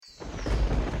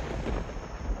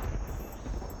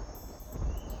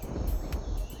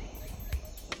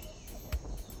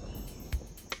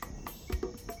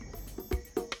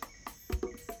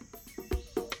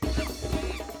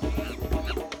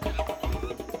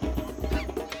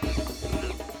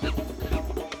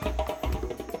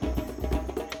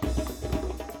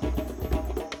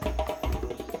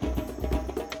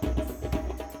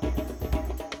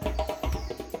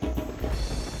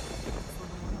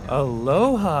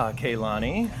Aloha,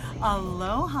 Kaylani.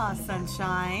 Aloha,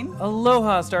 sunshine.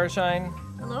 Aloha, Starshine.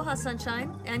 Aloha,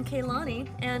 Sunshine, and Kaylani,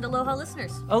 and aloha,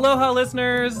 listeners. Aloha,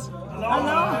 listeners.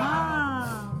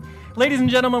 Aloha. Ladies and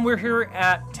gentlemen, we're here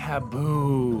at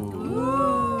Taboo. Ooh.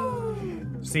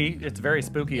 See, it's very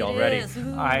spooky already. Is.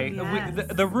 Ooh, yes.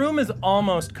 The room is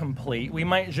almost complete. We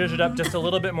might zhuzh it up just a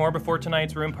little bit more before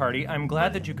tonight's room party. I'm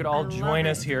glad that you could all join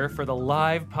us here for the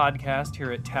live podcast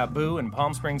here at Taboo in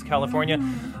Palm Springs, California.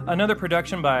 Another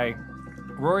production by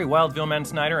Rory Wildville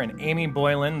Snyder and Amy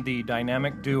Boylan, the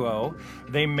dynamic duo.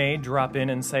 They may drop in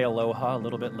and say aloha a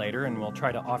little bit later, and we'll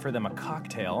try to offer them a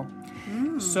cocktail.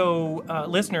 So,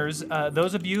 listeners,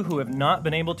 those of you who have not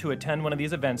been able to attend one of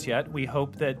these events yet, we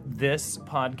hope that this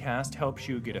podcast helps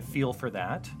you get a feel for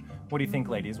that. What do you think,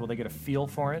 ladies? Will they get a feel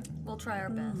for it? We'll try our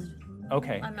best.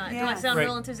 Okay. I'm not. Yeah. Do I sound Right.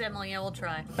 real enthusiastic? Yeah, we'll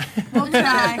try. We'll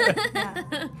try.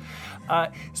 Yeah.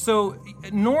 So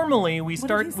normally we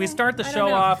start did you say? the I show don't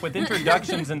know. off with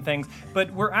introductions and things,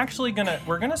 but we're actually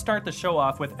gonna start the show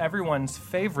off with everyone's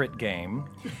favorite game,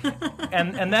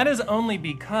 and that is only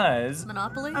because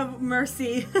Monopoly? Of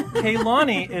mercy.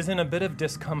 Kaylani is in a bit of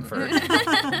discomfort.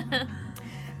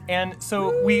 And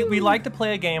so we like to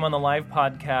play a game on the live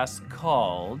podcast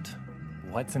called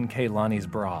What's in Kaylani's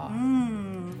Bra?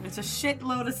 It's a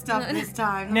shitload of stuff this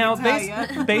time. Now, let me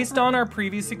tell ya. based on our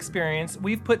previous experience,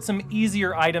 we've put some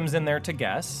easier items in there to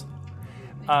guess.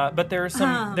 But there are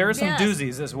some Yes.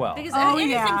 doozies as well. Because Oh,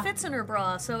 anything yeah. fits in her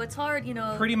bra, so it's hard, you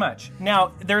know. Pretty much.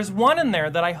 Now, there's one in there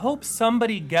that I hope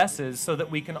somebody guesses so that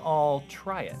we can all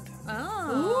try it.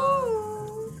 Oh.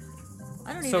 Ooh.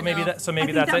 I don't even So maybe know. that so maybe I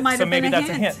think that's that it. might So have maybe been a that's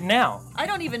a hint. hint. Now, I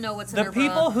don't even know what's in the her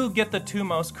people bra. who get the two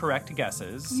most correct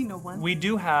guesses, You know one. we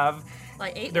do have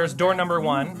Like 8 there's one door time. number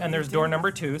 1 and there's door number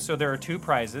 2, so there are 2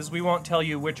 prizes. We won't tell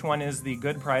you which one is the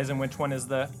good prize and which one is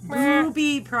the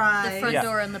Booby prize. The front Yeah.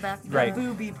 door and the back door. Right.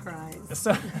 Booby prize.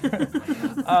 So,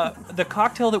 the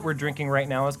cocktail that we're drinking right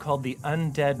now is called the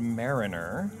Undead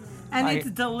Mariner. And I- it's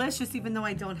delicious even though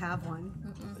I don't have one.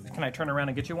 Can I turn around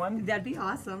and get you one? That'd be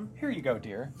awesome. Here you go,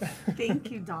 dear.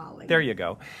 Thank you, darling. There you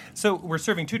go. So we're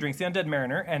serving 2 drinks, the Undead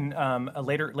Mariner, and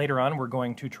later on we're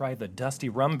going to try the Dusty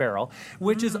Rum Barrel,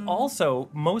 which is also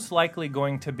most likely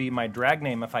going to be my drag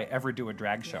name if I ever do a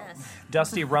drag show. Yes.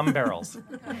 Dusty Rum Barrels.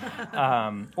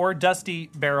 Or Dusty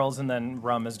Barrels, and then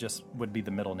rum would be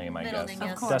the middle name, I Middle guess. name,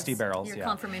 yes. Dusty Barrels, Your yeah.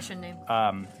 confirmation name.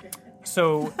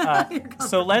 So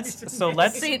let's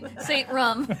Saint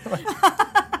Rum.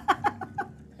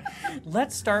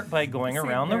 Let's start by going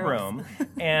around the Barrels. room,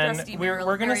 and Dusty we're Barrel-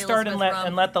 going to Mary start Elizabeth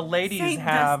Rum. let the ladies Saint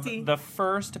have Dusty. the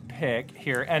first pick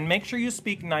here, and make sure you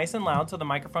speak nice and loud so the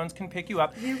microphones can pick you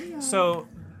up. Here we are. So,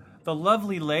 the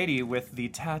lovely lady with the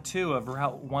tattoo of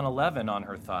Route 111 on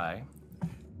her thigh.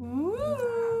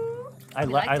 Ooh. I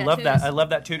like love that. tattoos. I love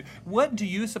that too. What do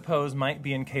you suppose might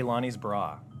be in Kaylani's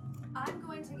bra? I'm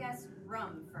going to guess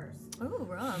rum first. Ooh,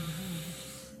 rum.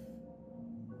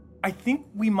 I think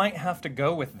we might have to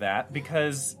go with that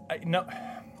because no.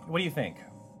 What do you think?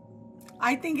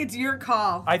 I think it's your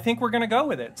call. I think we're going to go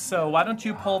with it. So why don't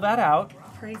you pull that out?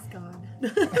 Praise God.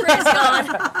 Praise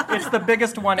God. It's the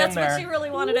biggest one That's in there. what she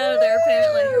really wanted out of there,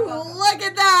 apparently. Look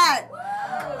at that.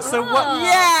 So what?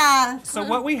 Yeah. So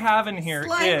what we have in here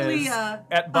Slightly, is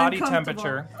at body uncomfortable.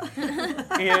 temperature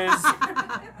is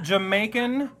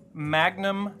Jamaican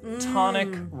Magnum Tonic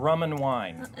Rum and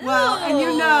Wine. Well, and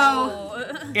you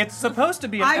know, It's supposed to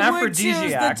be an I would choose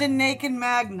the aphrodisiac. Jamaican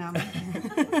Magnum.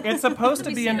 It's supposed to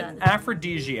me be see an that.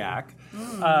 aphrodisiac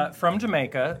from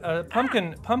Jamaica.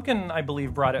 Pumpkin, I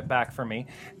believe, brought it back for me,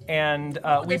 and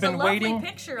we've There's a been lovely waiting.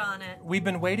 picture on it. We've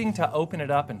been waiting to open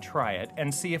it up and try it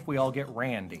and see if we all get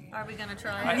randy. Are we gonna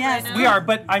try it Yes, right now? We are,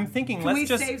 but I'm thinking Can we let's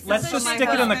just save let's some just for my stick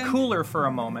it in the husband? cooler for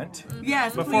a moment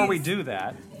Yes, before we please. do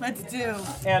that. Let's do.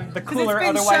 And the Because cooler, it's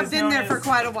been otherwise shoved in known there for as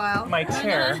quite a while. my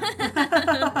chair.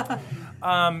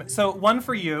 So one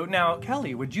for you. Now,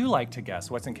 Kelly, would you like to guess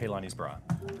what's in Kaylani's bra?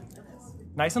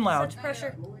 Nice and loud. Such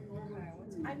pressure.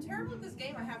 I'm terrible at this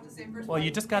game, I have to say. First Well, of all,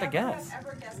 you just gotta never guess. have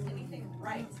ever guessed anything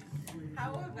right.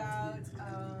 How about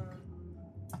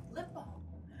lip balm?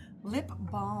 Lip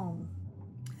balm.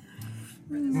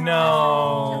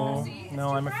 No, See, it's no,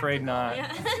 too I'm afraid not.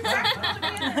 Yeah.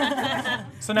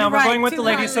 So now You're we're right, going with too the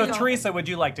ladies. So practical. Teresa, would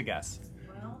you like to guess?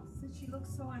 Well, since she looks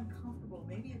so uncomfortable,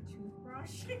 maybe a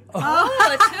toothbrush? Oh,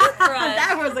 a toothbrush.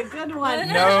 That was a good one.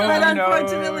 No, but no,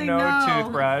 unfortunately, no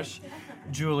toothbrush.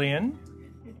 Julian,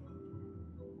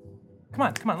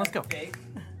 come on, let's go. A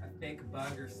fake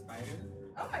bug or spider?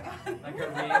 Oh my god. Like a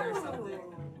ring or something?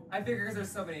 I figure because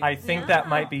there's so many. I think that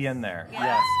might be in there.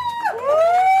 Yeah. Yes.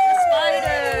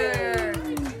 Spider.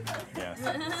 Yes.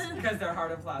 Because they're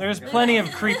hard and plastic. There's plenty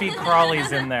of creepy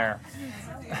crawlies in there.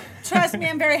 Trust me,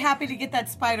 I'm very happy to get that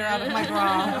spider out of my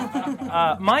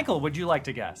bra. Michael, would you like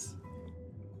to guess?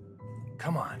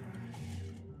 Come on.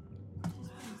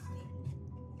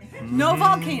 No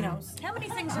volcanoes. How many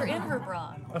things are in her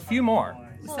bra? A few more.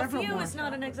 Well, a Several few more. is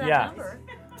not an exact Yeah. number.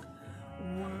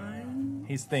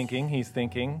 He's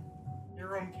thinking. Your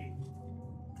room key.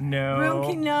 No. Room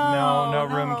key, no. No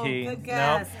room key. Good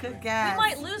guess. Nope. Good You guess.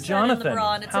 might lose that in Jonathan, the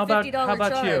bra, and it's how a about- $50 how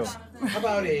about you? charge. How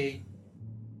about a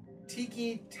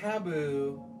tiki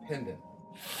taboo pendant?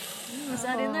 Is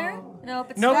that in there?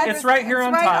 Nope, it's Nope, not. it's right here It's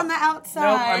on right top. on the outside.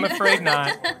 Nope, I'm afraid not.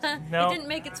 It No. didn't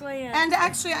make its way in. And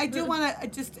actually, I do want to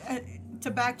just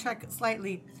to backtrack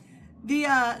slightly. The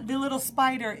little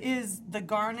spider is the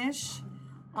garnish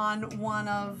on one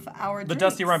of our The drinks.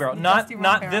 Dusty Rum Barrel. The Not Dusty Rum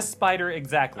not Barrel. this spider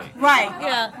exactly. Right.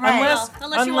 Yeah, Right. Unless Well,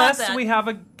 unless you want that. we have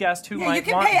a guest who Yeah, might you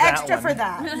can want pay that extra one. for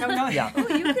that. No, no. Yeah. Oh,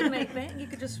 you could make that. You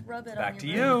could just rub it Back on to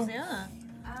your you. boobs. Yeah.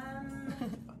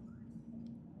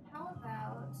 How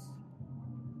about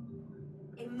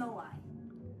a moai?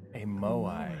 A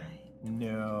moai.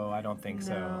 No, I don't think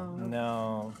so. No.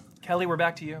 No. Kelly, we're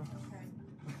back to you.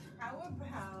 How about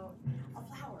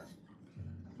a flower?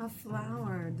 A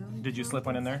flower. Did you slip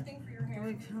one in there? Something for your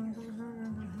hair.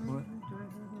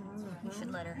 You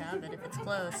should let her have it if it's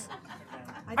close.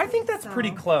 I think that's so.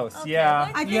 pretty close. Okay, Yeah.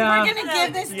 well, I think yeah. we're gonna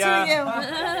give this Yeah. to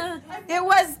you. It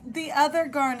was the other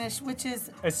garnish, which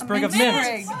is A sprig of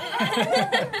mint. sprig.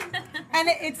 And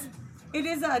it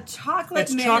is a chocolate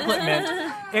It's mint. chocolate mint.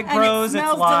 It And grows. it It's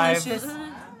smells live. delicious.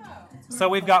 So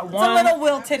we've got It's a little one,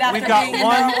 wilted after we've got being in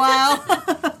there a while.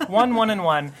 one, and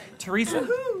one. Teresa,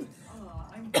 Oh,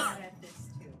 I'm bad at this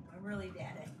too. I'm really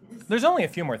bad at this. there's only a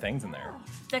few more things in there.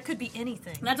 That could be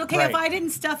anything. That's okay. Right. If I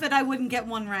didn't stuff it, I wouldn't get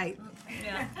one right.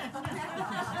 Yeah.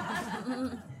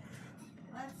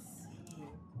 Let's see.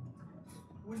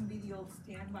 Wouldn't be the old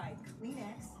standby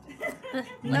Kleenex.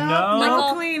 No. Like No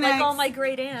all, Kleenex. like all my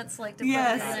great aunts like to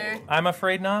Yes. put in there. I'm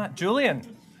afraid not.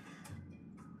 Julian.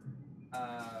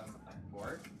 A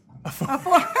fork.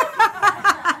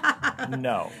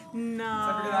 No.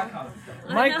 No.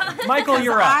 Michael,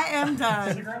 you're I up. am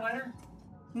done. Cigarette lighter?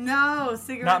 No,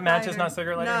 cigarette Not matches, lighter. not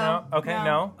cigarette lighter? No. Okay,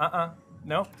 no.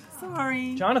 No.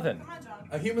 Sorry. Jonathan.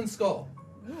 A human skull.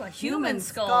 Ooh, a human Human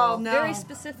skull. skull, no. Very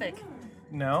specific.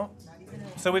 No.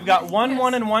 So we've got one,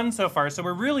 and one so far. So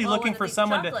we're really Oh, looking and for these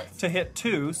someone chocolates. to hit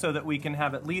two, so that we can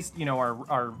have at least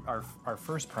our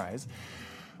first prize.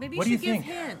 Maybe What do you you should give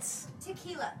think? hints.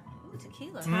 Tequila. Ooh,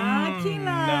 tequila. Tequila.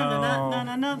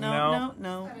 no.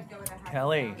 No. Gotta go with a high.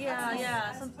 Kelly. Yeah,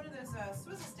 yeah. What are those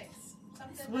swizzle sticks?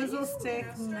 Something Swizzle that you stick,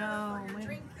 use no. for a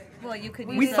drink that you're Well, you could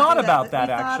We use thought that, about that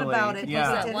We thought actually. about it, use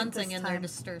Yeah. that did one it thing this in there time. to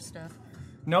stir stuff.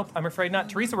 Nope, I'm afraid not.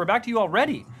 Teresa, we're back to you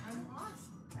already.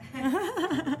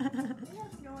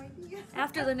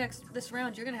 After this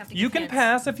round, you're gonna have to. You give can hints.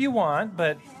 pass if you want,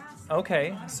 but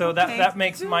okay. So that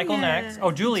makes Michael Julian. next.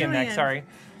 Oh, Julian next. Sorry.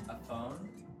 A phone.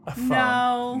 A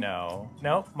phone. No.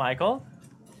 No, Michael.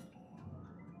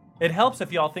 It helps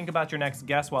if y'all think about your next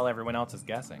guess while everyone else is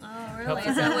guessing. Oh, really?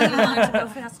 Is that why you wanted to go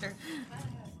faster?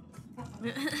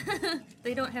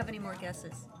 They don't have any more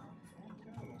guesses.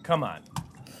 Come on.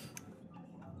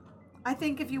 I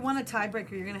think if you want a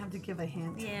tiebreaker, you're gonna have to give a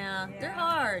hint. Yeah, they're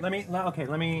hard. Let me. Okay.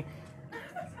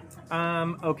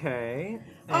 Okay.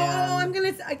 Oh, I'm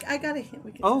gonna. I got a hint.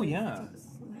 We can Oh yeah.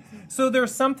 So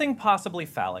there's something possibly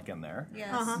phallic in there.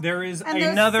 Yes. There is And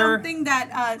there's another. something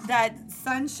that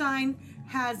Sunshine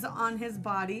has on his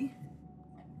body.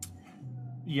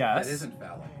 Yes. That isn't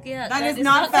phallic. Yeah. That is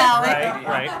not phallic.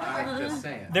 Right. I'm just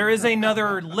saying. There is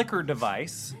another liquor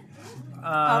device.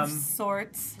 Of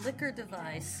sorts. Liquor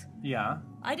device. Yeah.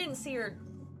 I didn't see her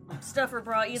stuff her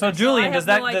bra either. So Julian, I does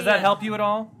have that no does that idea. help you at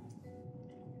all?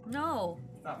 No.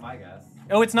 It's not my guess.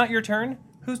 Oh, it's not your turn.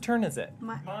 Whose turn is it?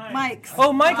 Mike's.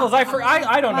 Oh, Michael's. I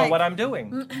don't know Mike. what I'm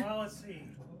doing. Well, let's see.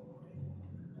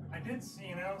 I did see,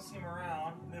 and I don't see them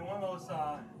around. Then one of those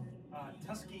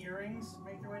Tusky earrings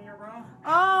make their way in your bra.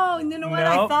 Oh, you know what? Nope.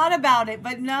 I thought about it,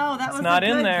 but no, that was not a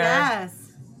in good there.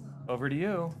 guess. Over to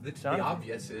you. The Jonathan.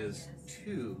 obvious is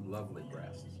two lovely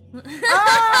breasts. Oh!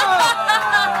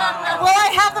 Well,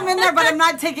 I have them in there, but I'm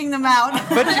not taking them out.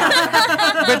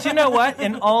 But you know what?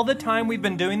 In all the time we've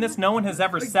been doing this, no one has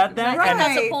ever said that, Right. and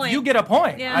That's a point. you get a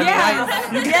point. Yeah.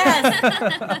 I mean,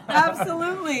 Yes,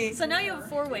 absolutely. So now you have a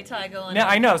four-way tie going. Yeah,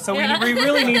 on. I know. So Yeah. we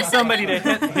really need somebody to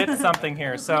hit something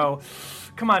here. So,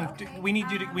 come on, we need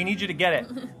you to get it.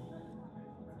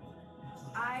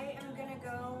 I am gonna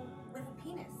go with a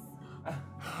penis.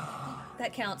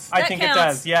 That counts. I That think counts. it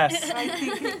does. Yes, I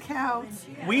think it counts.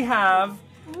 we have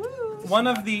Woo. one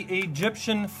of the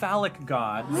Egyptian phallic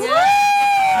gods with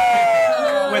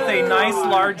a nice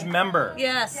large member.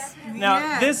 Yes. Now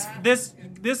Yes.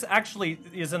 this actually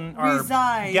is in our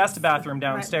Resides. guest bathroom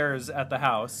downstairs at the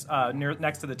house,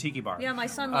 next to the tiki bar. Yeah, my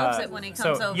son loves it when he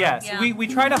comes so over. yes, Yeah. we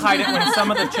try to hide it when some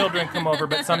of the children come over,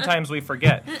 but sometimes we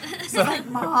forget. So,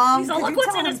 Mom, So could look you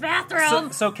what's tell in his him-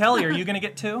 bathroom. so Kelly, are you going to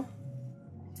get 2?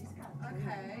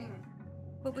 Okay.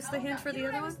 What was the hint for the You know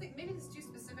other what I was one? thinking? Maybe it's too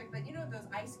specific, but you know those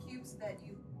ice cubes that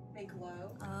they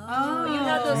glow? Oh, you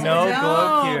had those. No in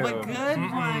glow No, cube. but good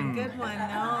Mm-mm. one, good one.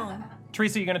 No.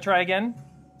 Teresa, you going to try again?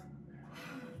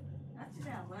 That's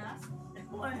that last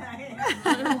one I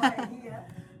had no idea.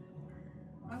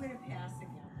 I'm going to pass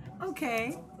again.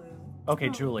 Okay. Okay,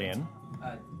 Julian.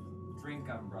 Drink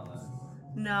umbrella.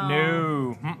 No.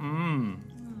 No. Mm-mm.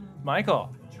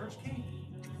 Michael. Church key?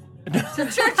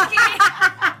 Church key.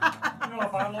 You know a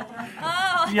bottle opener?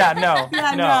 Oh. Yeah, no.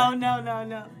 Yeah, no.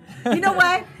 no. You know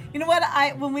what? You know what?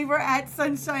 When we were at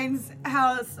Sunshine's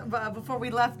house before we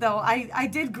left, though, I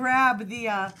did grab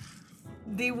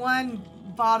the one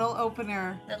bottle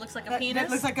opener That looks like a that penis.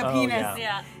 looks like a Oh, penis. yeah.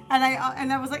 Yeah.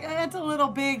 And I was like, it's a little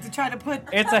big to try to put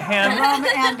It's a the hand. rum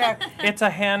and It's a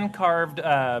hand-carved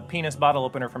penis bottle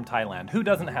opener from Thailand. Who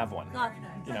doesn't have one? Oh,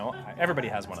 You know, everybody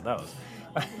has one of those.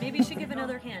 maybe you should give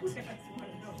another hint.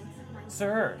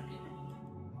 Sir.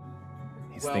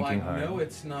 He's Well, thinking I hard. know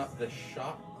it's not the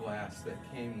shot glass that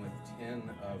came with 10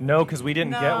 of. No, because we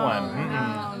didn't no, get one.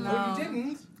 Mm-mm. no. Oh, you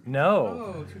didn't?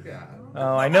 No. Oh, too bad.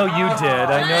 Oh, I know you did.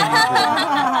 I know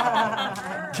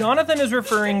you did. Jonathan is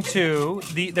referring to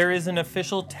there is an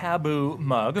official taboo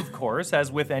mug, of course,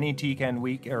 as with any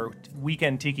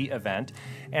weekend tiki event.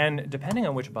 And depending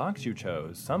on which box you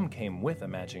chose, some came with a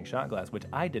matching shot glass, which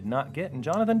I did not get, and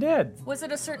Jonathan did. Was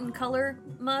it a certain color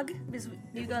mug? Because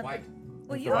you got. White.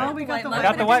 Well, you The got white. we got the mug, I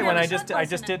got but the it white didn't one. have I a just shot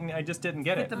glass in it. didn't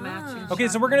get it. the matching Okay,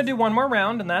 so shot we're gonna do one more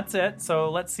round, and that's it.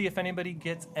 So let's see if anybody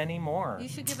gets any more. You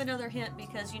should give another hint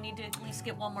because you need to at least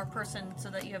get one more person so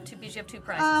that you have two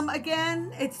prizes.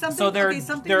 Again, it's something. So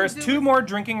something there's to do 2 with- more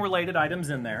drinking-related items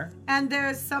in there. and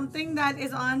there's something that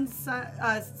is on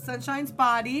Sunshine's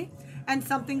body, and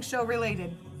something show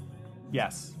related.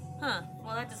 Yes. Huh.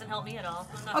 Well, that doesn't help me at all.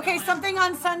 I'm not Okay, gonna- something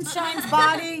on Sunshine's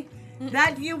body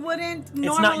that you wouldn't normally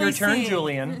It's not your turn, see.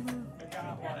 Julian.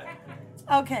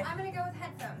 Okay. I'm gonna go with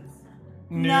headphones.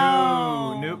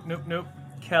 No. Nope.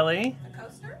 Kelly, A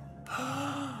coaster?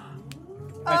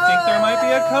 I think there might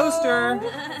be a coaster.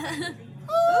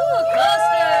 Ooh,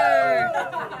 coaster!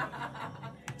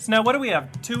 So now what do we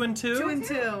have? 2 and 2? 2 and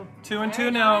 2. 2 and 2.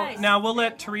 Very Now, nice. now we'll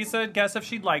let Teresa guess if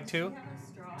she'd like to.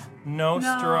 No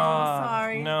straw.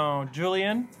 sorry. No.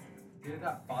 Julian? You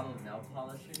got bottled nail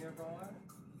polish in your drawer?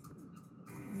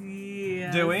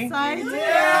 Yes, Do we? I do.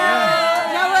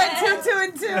 Yeah. No, 2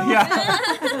 and 2. Yeah.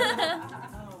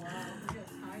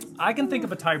 I can think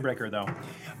of a tiebreaker though.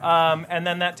 And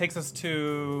then that takes us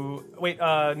to wait,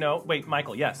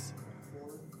 Michael, yes.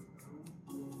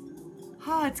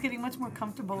 Oh, it's getting much more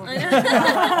comfortable. I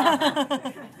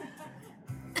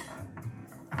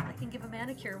can give a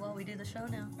manicure while we do the show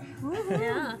now.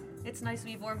 Yeah, it's nice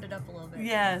we've warmed it up a little bit.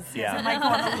 Yes. Yeah. It might go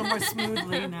on a little more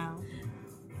smoothly now.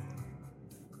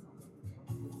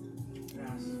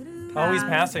 Oh, he's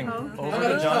passing Okay. over How to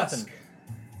about Jonathan. Tusk?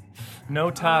 No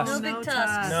tusk. No big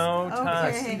tusks. No tusk.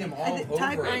 I see them all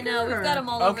over. I know, we've got them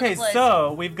all over Okay, the place.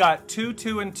 so we've got 2,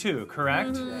 2, and 2,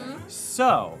 correct?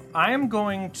 So I am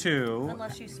going to.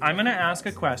 Unless you I'm going to ask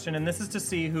a question, and this is to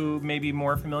see who may be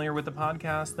more familiar with the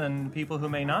podcast than people who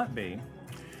may not be.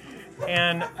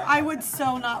 And I would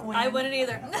so not win. I wouldn't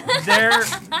either.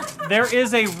 there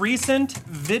is a recent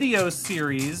video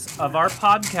series of our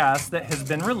podcast that has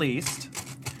been released.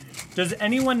 Does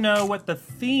anyone know what the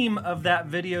theme of that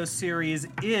video series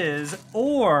is,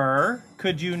 or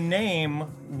could you name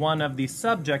one of the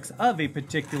subjects of a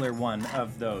particular one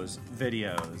of those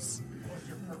videos? What's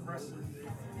your progressive?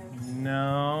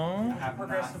 No.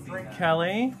 Progressive drink.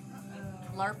 Kelly?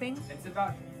 LARPing? It's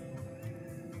about.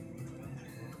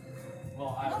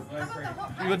 Well, I was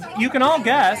going for. You can all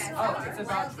guess. Oh, it's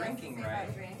about drinking, right?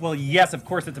 Well, yes, of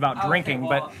course it's about Okay, drinking,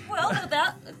 well, Well,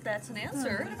 that's an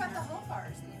answer. What about the home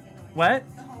bars that you've been going but what?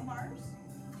 to? The home bars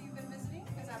that you've been visiting?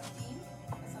 Is that a theme?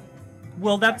 Is some-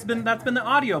 Well, that's been the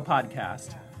audio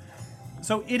podcast.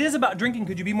 So it is about drinking.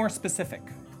 Could you be more specific?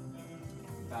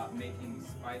 About making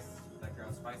like your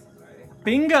own spices, right?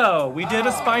 Bingo! We did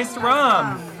a spiced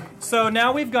rum. So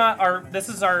now we've got this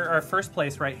is our first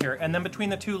place right here. And then between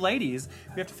the two ladies,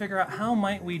 we have to figure out how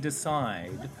might we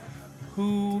decide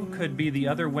who could be the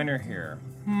other winner here.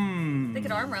 They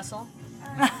could arm wrestle.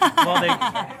 Well,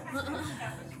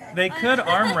 they could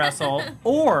arm wrestle,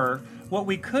 or what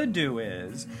we could do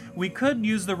is we could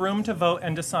use the room to vote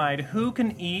and decide who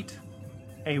can eat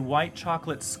a white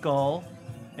chocolate skull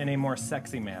in a more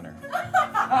sexy manner.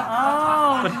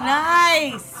 Oh,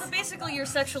 nice. So basically, you're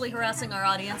sexually harassing our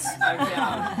audience.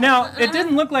 Yeah. Now, it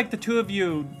didn't look like the two of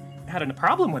you had a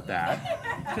problem with that.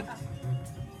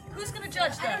 Who's gonna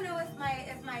judge I don't that? know if my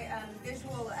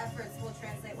visual efforts will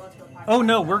translate well to a podcast. Oh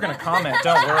no, we're gonna comment.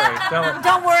 Don't worry.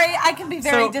 Don't worry, I can be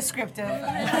very So- descriptive.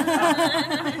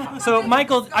 So,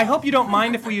 Michael, I hope you don't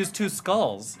mind if we use two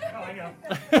skulls. Oh, I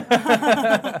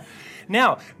know.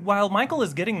 Now, while Michael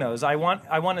is getting those, I want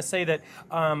to say that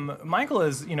Michael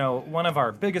is, one of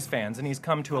our biggest fans, and he's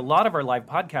come to a lot of our live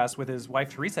podcasts with his wife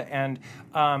Teresa, and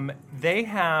they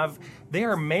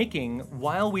are making,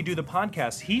 while we do the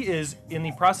podcast, he is in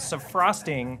the process of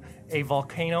frosting a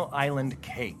Volcano Island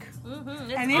cake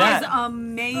And it That- is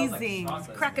amazing.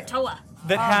 Krakatoa.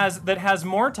 that has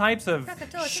more types of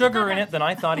Krakatoa sugar in chikatana. it than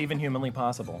I thought even humanly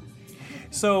possible.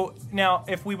 So now,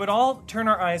 if we would all turn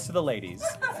our eyes to the ladies,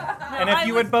 and if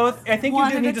you would both, I think you One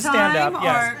do at need a to stand time, up.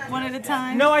 Yes. or one at a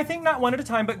time? No, I think not one at a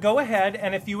time, but go ahead,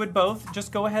 and if you would both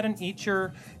just go ahead and eat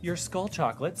your skull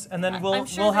chocolates, and then we'll I'm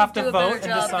sure we'll they have do to a better vote and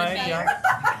job than decide. me.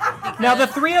 Yeah. Now the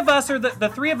three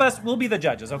of us will be the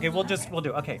judges. Okay, we'll do.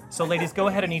 Okay, so ladies, go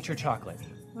ahead and eat your chocolate.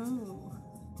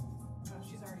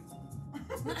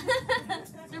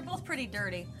 They're both pretty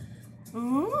dirty.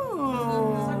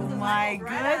 Ooh, my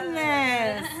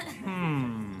goodness.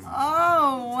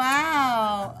 Oh,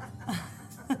 wow.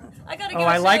 I gotta Oh, give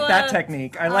I it to, like that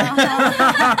technique. I like.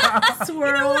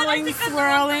 Swirling, think I'm the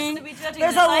wrong swirling. person to be judging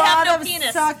There's this. a I have lot no of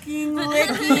penis. sucking,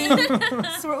 licking.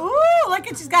 Ooh, look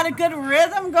at she's got a good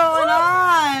rhythm going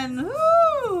on.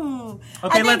 Ooh.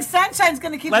 Okay, I think let's- Sunshine's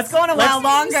going to keep us going a while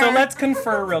longer. So let's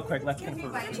confer real quick. Let's confer.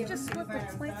 Can't you just split the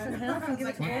plates in half and give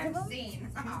it to both of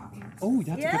them? Oh,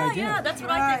 that's a good idea. Yeah, that's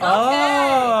what I think.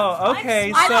 Oh,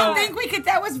 okay. I So don't think we could.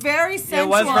 That was very sensual. it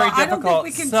was very I don't difficult.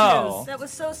 think we can So, choose. That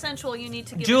was so sensual. You need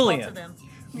to give it Julian. all to them.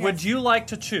 would you like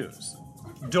to choose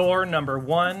door number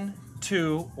 1,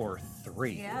 2, or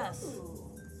 3 Yes.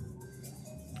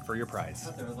 for your prize?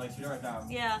 There was like yours now.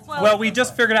 Yeah. Well, we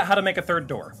just figured out how to make a third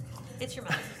door. It's your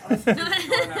mouth. Door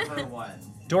number 1.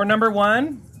 Door number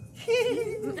 1.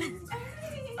 I'm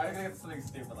gonna get something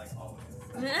stupid like always.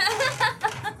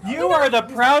 You are the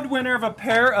proud winner of a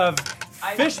pair of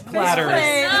fish platters.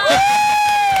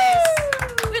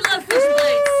 We love fish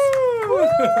plates.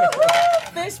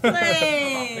 Fish Fish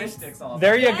plates. sticks all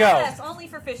There you Yes, go. only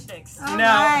for fish sticks. All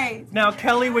Now, right. now,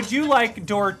 Kelly, would you like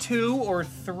door 2 or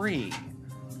 3?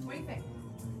 What do you think?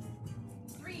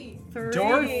 3.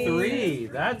 Door 3.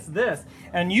 That's this.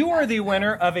 And you are the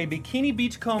winner of a Bikini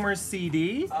Beachcombers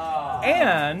CD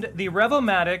and the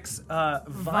Revomatics vinyl.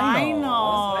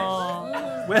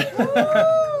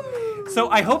 Vinyl. So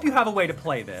I hope you have a way to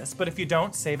play this, but if you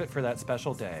don't, save it for that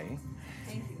special day.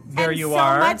 There and you so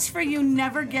are. much for you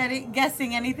never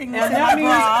guessing anything that's And in that the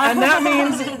means,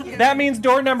 bra. and that means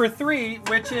door number 3,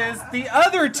 which is the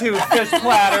other 2 fish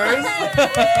platters.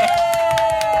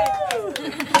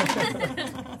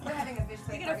 We're having a fish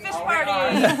plate Get a party. fish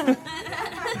Oh, party.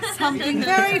 Something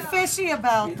very fishy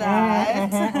about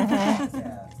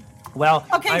that. Well,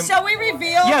 Okay, I'm- shall we reveal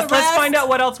yes, the let's rest? find out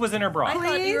what else was in her I bra. thought you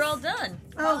Please? were all done.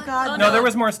 Oh, God. No, there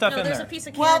was more stuff in there's there. a piece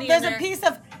of Well, candy there's in a there. piece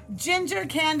of ginger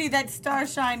candy that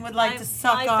Starshine would like to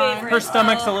suck my on. favorite. Her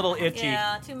stomach's a Oh, little itchy.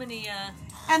 Yeah, too many.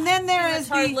 And then there It's is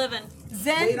hard the living.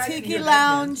 Zen Wait, I didn't Tiki hear that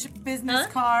Lounge business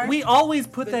Huh? card. We always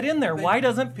put that in there. Why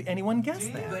doesn't anyone guess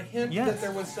The that? hint Yes. that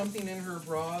there was something in her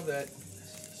bra that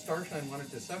Starshine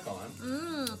wanted to suck on.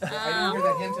 I didn't hear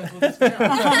that hint until just now.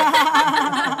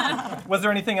 Was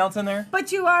there anything else in there?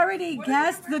 But you already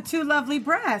guessed the 2 lovely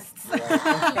breasts.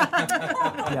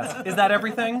 Yes. Is that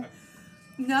everything?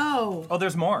 No. Oh,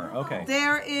 there's more. Okay.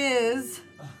 There is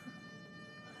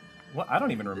Well, I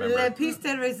don't even Le remember. Piste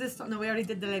de Resistance. No, we already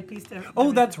did the Le Piste. de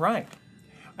Oh, that's right.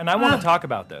 And I want to talk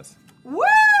about this. Woo!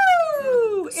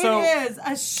 So, it is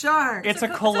a shark. It's a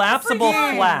collapsible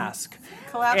freaking flask.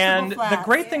 collapsible And flask. the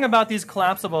great thing about these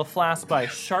collapsible flasks by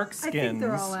Shark I think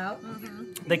they're all Skins, out.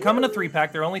 they come in a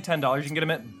 3-pack. They're only $10. You can get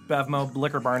them at Bevmo,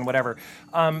 Liquor Barn, whatever.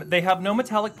 They have no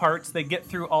metallic parts. They get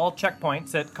through all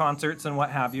checkpoints at concerts and what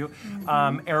have you,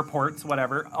 airports,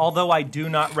 whatever. Although I do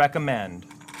not recommend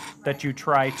that you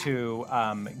try to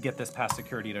get this past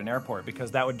security at an airport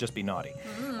because that would just be naughty.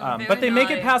 But they make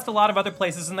it naughty. past a lot of other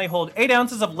places and they hold 8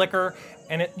 ounces of liquor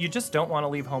and you just don't want to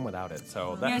leave home without it.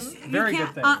 So that's Yes, a very you good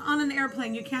can't, thing. on an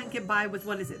airplane, you can't get by with,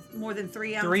 what is it, more than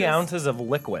 3 ounces? 3 ounces of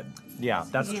liquid. Yeah,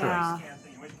 that's Yeah. Can't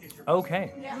think, in which case you're true.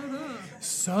 Okay.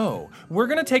 So we're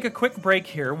gonna take a quick break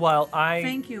here while I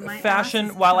Thank you, my ass fashion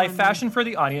is while I killing me. fashion for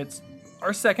the audience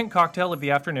our second cocktail of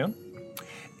the afternoon.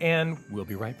 and we'll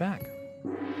be right back.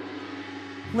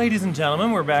 Ladies and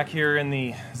gentlemen, we're back here in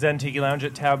the Zen Tiki Lounge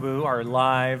at Taboo, our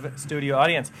live studio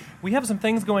audience. We have some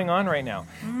things going on right now.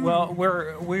 Well,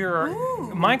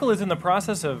 Michael is in the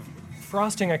process of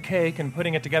frosting a cake and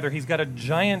putting it together. He's got a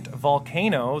giant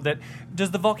volcano that...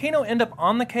 Does the volcano end up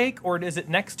on the cake, or is it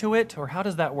next to it, or how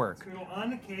does that work? It's going to go on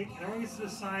the cake, and then we get to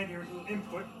decide your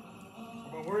input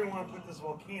about where you want to put this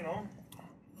volcano.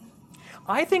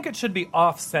 I think it should be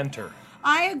off-center.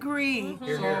 I agree.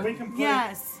 So we can put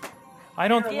Yes. I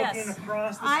don't... it Yes. looking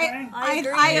across this way. I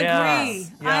agree.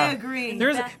 Yes. I Yeah. agree.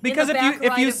 There's Back- in because the if back you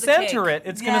right of the center cake. it,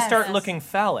 it's going to start Yes. looking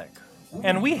phallic,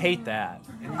 and we hate that.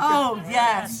 Oh,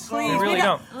 yes. Please. We really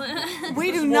don't.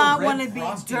 We do more not red want to be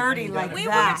frosting dirty than like that. We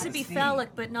that. want it to be phallic,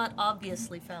 but not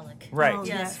obviously phallic. Right. Oh,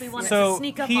 Yes, we want it So to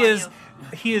sneak up he on is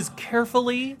you. he is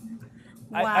carefully.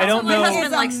 Wow. I don't That's what my know.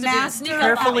 husband likes to do, sneak up on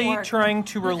Carefully you. trying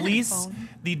to release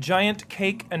the giant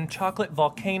cake and chocolate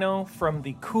volcano from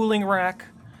the cooling rack.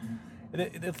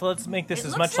 Let's make this It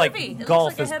as looks much like heavy. It looks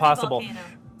golf like a as heavy possible. volcano.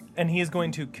 And he is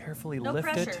going to carefully No lift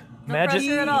pressure. it. No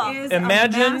pressure at all. He is a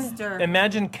master.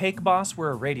 Imagine Cake Boss were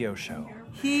a radio show.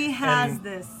 He has And-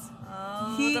 this.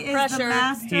 Oh, He the is pressure. the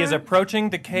master. He is approaching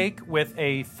the cake with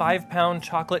a 5-pound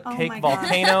chocolate Oh cake my God.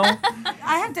 volcano.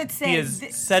 I have to say. He is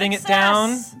th- setting it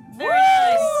down. Success. Very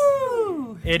nice.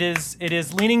 Woo! It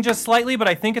is leaning just slightly, but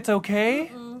I think it's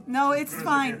okay. No, it's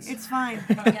fine. It's fine.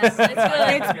 Yes, it's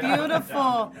good. It's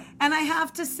beautiful. And I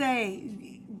have to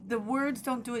say, the words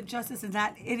don't do it justice in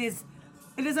that it is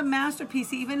a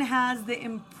masterpiece. It even has the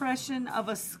impression of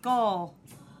a skull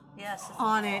Yes.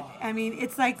 on it. I mean,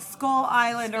 it's like Skull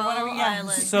Island or Skull whatever. Yeah,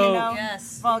 Island. So- you know,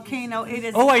 Yes. volcano. It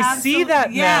is. Oh, I see that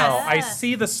now. Yes. I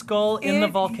see the skull in the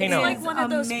It volcano. It's like is one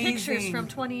of those pictures amazing. from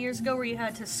 20 years ago where you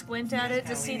had to squint at it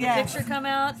to see the Yes. picture come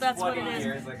out. That's what it 20 is.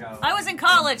 years ago. I was in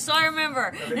college, so I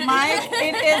remember. Mike,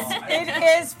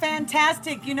 it is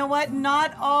fantastic. You know what?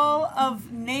 Not all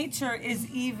of nature is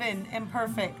even and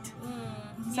perfect.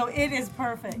 So it is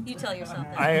perfect. You tell yourself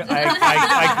that.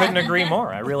 I couldn't agree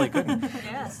more. I really couldn't.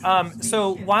 Yes.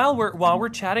 So while we're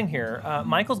chatting here,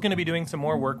 Michael's going to be doing some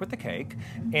more work with the cake,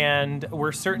 and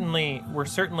we're certainly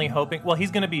hoping. Well,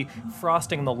 he's going to be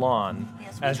frosting the lawn,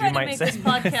 Yes, we as try you to might make say. this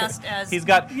podcast as he's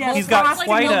got Yes, like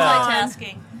quite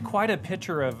multitasking. quite a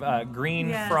picture of green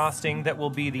Yes. frosting that will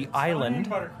be the island.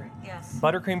 Buttercream. Yes.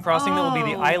 Buttercream frosting that will be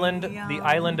the Oh, island, yum. the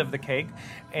island of the cake.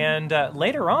 And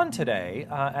later on today,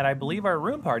 at I believe our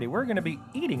room party, we're going to be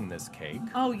eating this cake.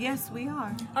 Oh yes, we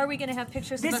are. Are we going to have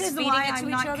pictures This of us is feeding why it to I'm each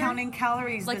not other? counting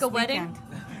calories. Like this a wedding? weekend.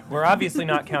 We're obviously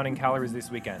not counting calories this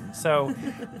weekend. So,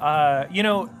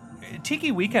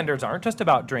 Tiki Weekenders aren't just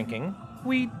about drinking.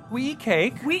 We eat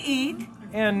cake, We eat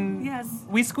and Yes.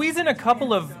 we squeeze in a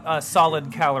couple of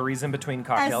solid calories in between as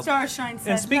cocktails. Starshine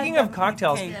said. And speaking let of them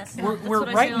cocktails, eat cake. Yes. we're That's what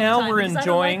I say right all the now time, we're because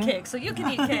enjoying I don't like cake, so you can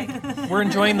eat cake. we're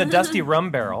enjoying the Dusty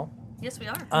Rum Barrel. Yes, we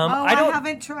are. I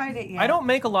haven't tried it yet. I don't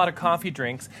make a lot of coffee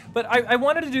drinks, but I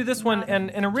wanted to do this one,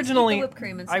 and originally whipped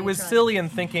cream and see I you was try it. silly in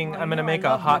thinking I'm going to know, make I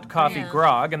a love hot whipped coffee cream. Yeah.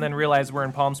 grog, and then realize we're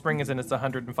in Palm Springs and it's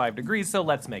 105 degrees, so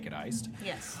let's make it iced.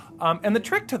 Yes. And the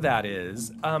trick to that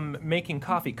is making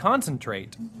coffee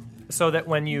concentrate, so that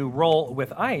when you roll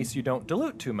with ice, you don't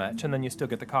dilute too much, and then you still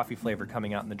get the coffee flavor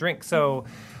coming out in the drink. So,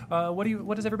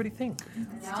 what does everybody think?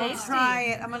 I'll try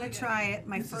it. I'm gonna try it.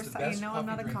 My This is first the time. best You know, I'm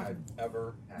not a drink coffee. I've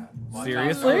ever had. Watch out,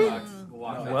 Seriously? Starbucks.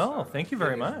 Watch out, Well, Starbucks. thank you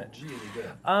very It is much. Really good.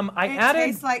 I It added.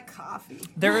 tastes like coffee.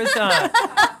 There is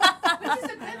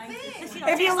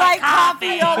If you like coffee,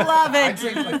 you'll love I it.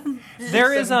 drink like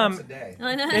there is 7 cups a day.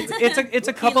 I know. it's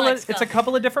a He couple likes of coffee.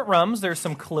 couple of different rums. There's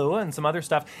some Kahlua and some other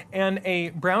stuff, and a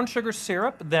brown sugar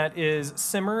syrup that is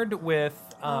simmered with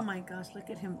Oh my gosh, look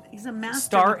at him. He's a master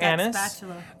star with that anise,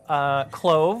 spatula.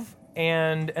 clove,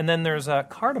 and then there's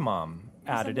cardamom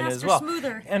added in as master well.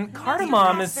 smoother. And He's a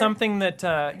cardamom is master. something that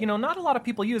not a lot of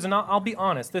people use. And I'll be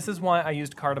honest, this is why I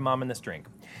used cardamom in this drink.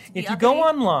 If you go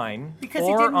uppity? online Because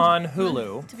he or didn't- on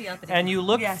Hulu To be uppity. and you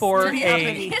look Yes, for to be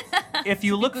uppity. if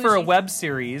you look for a bougie. web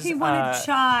series He wanted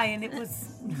chai, and it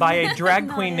was. by a drag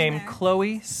Not queen in named there.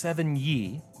 Chloe Seven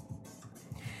Yi.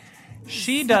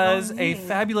 She does a Yi.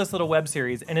 fabulous little web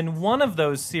series, and in one of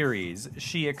those series,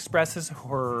 she expresses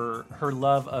her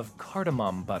love of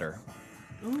cardamom butter.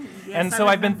 Yes, And I so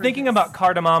I've been remember thinking this. about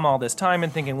cardamom all this time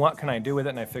and thinking, what can I do with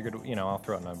it? And I figured, I'll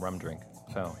throw it in a rum drink.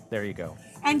 So there you go.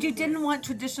 And you didn't want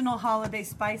traditional holiday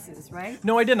spices, right?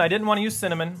 No, I didn't. I didn't want to use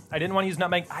cinnamon. I didn't want to use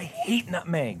nutmeg. I hate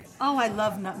nutmeg. Oh, I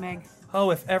love nutmeg. Oh,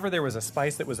 if ever there was a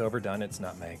spice that was overdone, it's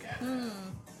nutmeg.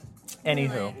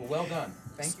 Anywho. Well done.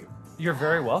 Thank you. You're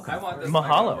very welcome. I want this before I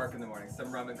go to Mahalo. work in the morning.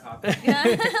 Some rum and coffee.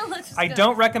 Let's just I go.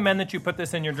 don't recommend that you put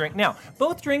this in your drink. Now,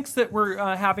 both drinks that we're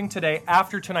having today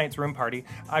after tonight's room party,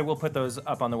 I will put those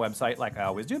up on the website like I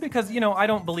always do because, I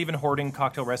don't believe in hoarding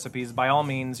cocktail recipes. By all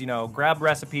means, grab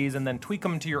recipes and then tweak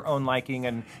them to your own liking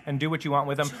and do what you want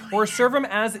with them. Or serve them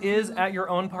as is at your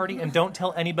own party and don't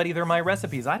tell anybody they're my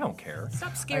recipes. I don't care.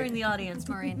 Stop scaring the audience,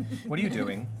 Maureen. What are you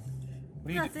doing?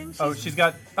 What are you Nothing. she's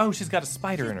got a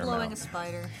spider in her Blowing a mouth.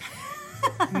 spider.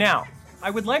 Now,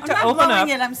 I would like I'm to not open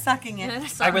blowing up. it. I'm sucking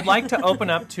it. I would like to open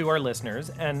up to our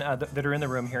listeners and that are in the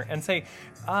room here and say,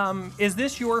 is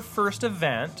this your first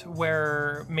event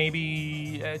where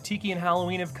maybe Tiki and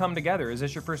Halloween have come together? Is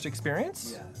this your first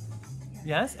experience? Yeah.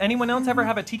 Yes? Anyone else ever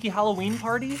have a Tiki Halloween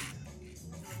party?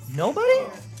 Nobody?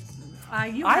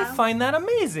 You I have. find that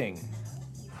amazing.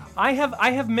 I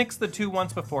have mixed the two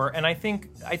once before, and I think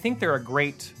they're a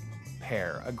great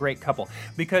pair, a great couple,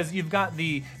 because you've got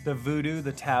the voodoo,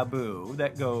 the taboo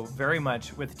that go very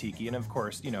much with Tiki, and of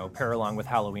course, pair along with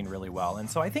Halloween really well. And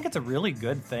so I think it's a really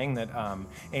good thing that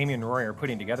Amy and Rory are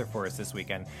putting together for us this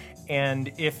weekend.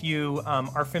 And if you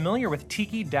are familiar with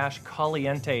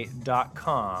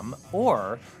tiki-caliente.com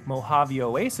or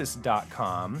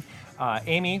mojaveoasis.com,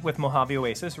 Amy with Mojave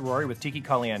Oasis, Rory with Tiki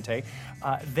Caliente,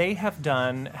 they have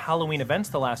done Halloween events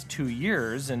the last 2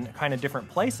 years in kind of different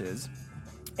places.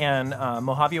 And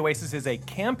Mojave Oasis is a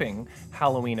camping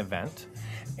Halloween event,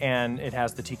 and it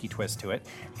has the Tiki twist to it.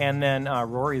 And then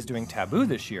Rory is doing Taboo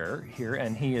this year here,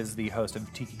 and he is the host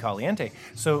of Tiki Caliente.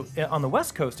 So on the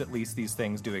West Coast, at least, these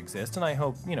things do exist, and I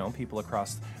hope people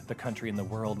across the country and the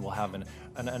world will have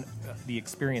the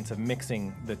experience of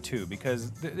mixing the two,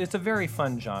 because it's a very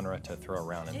fun genre to throw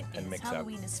around and mix up.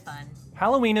 Halloween is fun.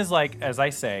 Halloween is like, as I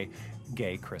say,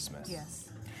 gay Christmas. Yes.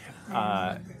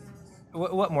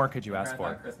 What more could you ask I for?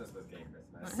 thought Christmas was gay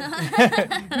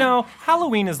Christmas. No,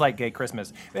 Halloween is like gay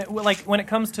Christmas. Like when it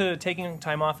comes to taking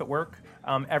time off at work,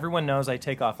 everyone knows I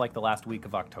take off like the last week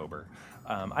of October.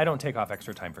 I don't take off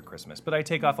extra time for Christmas, but I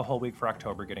take off a whole week for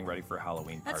October getting ready for a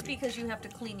Halloween party. That's because you have to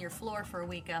clean your floor for a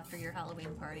week after your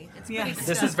Halloween party. It's Yes. pretty This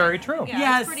disgusting. is very true. Yeah,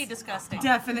 Yes. it's pretty disgusting.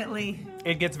 Definitely.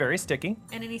 It gets very sticky.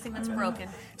 And anything that's broken.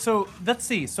 So let's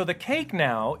see. So the cake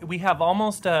now, we have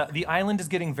almost, the island is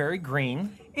getting very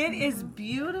green. It is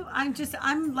beautiful. I'm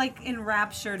like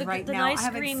enraptured The, right the now. nice I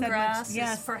haven't green said grass much. is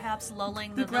Yes. perhaps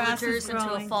lulling The the grass is villagers into a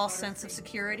growing. false sense of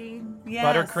security. Yes.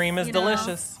 Buttercream is You know.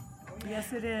 delicious.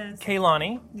 Yes, it is.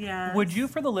 Kaylani, Yes. would you,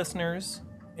 for the listeners,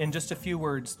 in just a few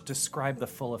words, describe the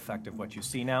full effect of what you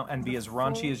see now and be as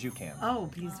raunchy as you can? Oh,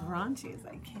 be as raunchy as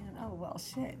I can. Oh, well,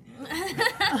 shit.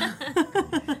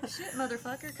 Shit,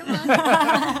 motherfucker, come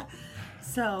on.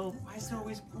 So, Why is it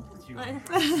always poop with you? It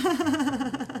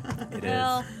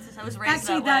Well, I was raised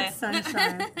actually, that that's way.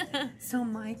 sunshine. So,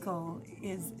 Michael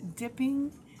is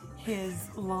dipping his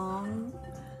long,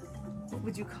 what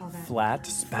would you call that? Flat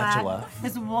spatula.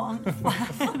 His long, flat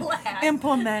Flat.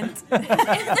 implement.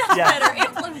 Better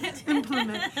implement.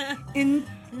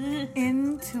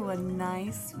 Into a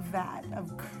nice vat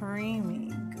of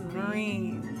creamy,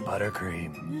 green,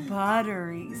 Buttercream.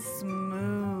 buttery,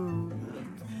 smooth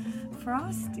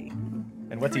frosting.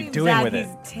 And what's he Cream doing that with it?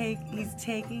 he's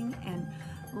taking and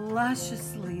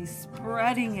lusciously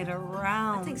spreading it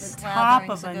around think the top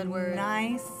slathering's of a good word.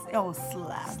 nice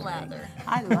slathering. Slather.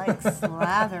 I like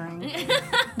slathering.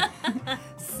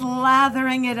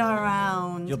 Slathering it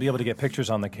around. You'll be able to get pictures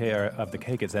on the of the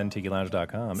cake at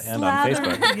zentikilounge.com and on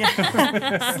Slather- Facebook.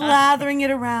 Yeah. Slathering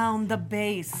it around the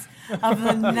base of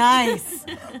the nice,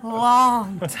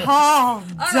 long, tall,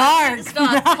 dark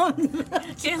stop. mountain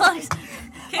Kayla's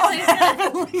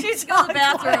she's going to the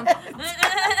bathroom.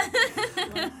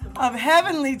 of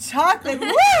heavenly chocolate. Woo!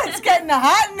 It's getting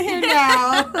hot in here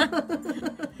now.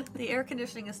 The air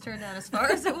conditioning is turned down as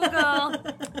far as it will go.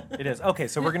 It is. Okay,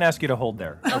 so we're going to ask you to hold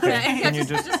there. Okay. Can you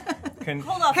just...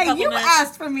 Hold off a Hey, couple you minutes.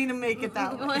 asked for me to make it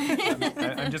that way.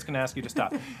 I'm just going to ask you to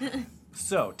stop.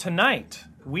 So tonight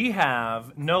we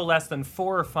have no less than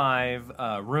 4 or 5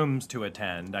 rooms to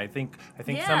attend. I think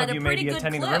Yeah, some and of a you may pretty be good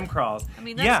attending the clip. room crawls. I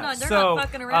mean, they're not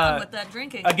fucking around with that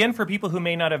drinking. Again, for people who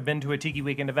may not have been to a Tiki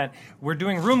Weekend event, we're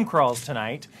doing room crawls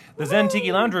tonight. The Zen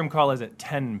Tiki Lounge room crawl is at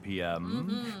 10 p.m.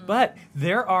 Mm-hmm. But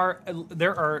there are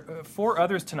 4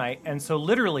 others tonight, and so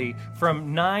literally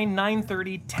from 9,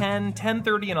 9:30, 10,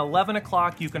 10:30, and 11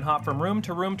 o'clock, you can hop from room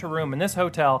to room to room in this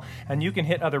hotel, and you can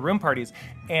hit other room parties.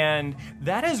 And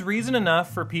that is reason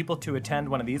enough for people to attend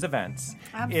one of these events.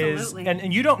 Absolutely.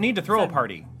 And you don't need to throw a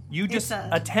party. You just It's a-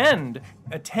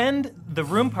 attend the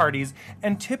room parties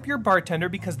and tip your bartender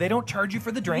because they don't charge you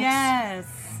for the drinks. Yes.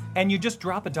 And you just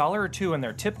drop $1 or $2 in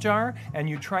their tip jar, and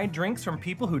you try drinks from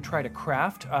people who try to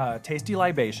craft tasty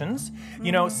libations.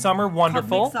 You know, some are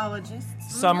wonderful, Called mixologists.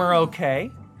 some are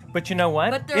okay. But you know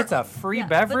what? But they're- It's a free yeah, but-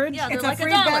 beverage. yeah, It's they're a like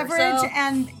free $1, beverage, so-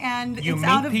 and You it's meet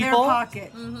out of their people.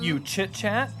 pocket. You chit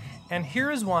chat, and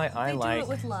here is why I They like do it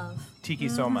with love. Tiki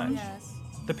so much. Yes.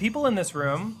 The people in this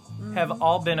room have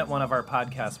all been at one of our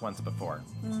podcasts once before.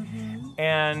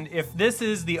 And if this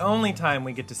is the only time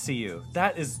we get to see you,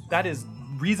 that is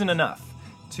reason enough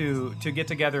to get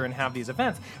together and have these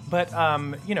events. But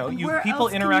you know, Where people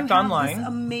else can interact you have online. This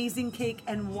amazing cake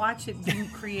and watch it being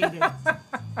created.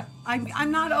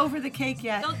 I'm not over the cake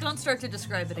yet. Don't start to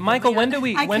describe it again. Michael, Yeah. when do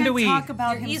we I can't talk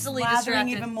about You're him easily slathering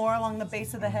distracted. even more along the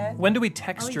base of the head. when do we Oh, you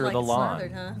texture like the it lawn?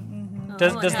 slathered, huh? Oh,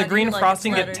 Does how the do you green like it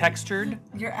frosting get slathered? textured?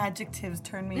 Your adjectives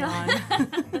turn me on.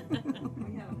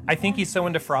 I think he's so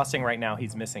into frosting right now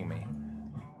he's missing me.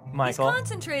 He's Michael.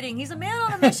 concentrating. He's a man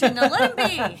on a mission. Now let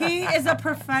him be. He is a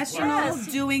professional Yes.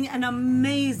 doing an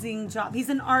amazing job. He's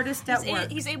an artist at work.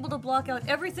 He's able to block out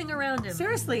everything around him.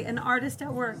 Seriously, an artist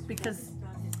at work because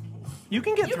You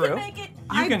can get You through. can make it. You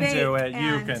I can bake do it. You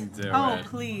and- can do Oh, it.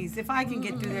 please. If I can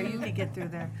get through there, you can get through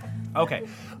there. Okay.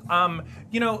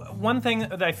 You know, one thing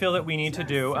that I feel that we need to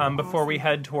do before we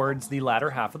head towards the latter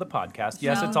half of the podcast,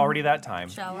 yes, it's already that time,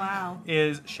 Shower. Wow.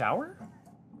 is shower?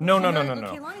 No.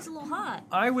 Okay, Lonnie's a little hot.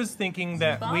 I was thinking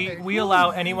that Bothered. we allow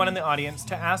anyone in the audience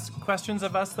to ask questions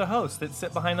of us, the hosts, that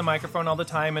sit behind the microphone all the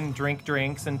time and drink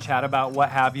drinks and chat about what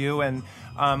have you. And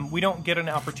we don't get an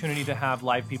opportunity to have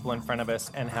live people in front of us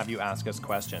and have you ask us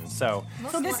questions. So,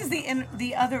 So this is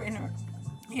the other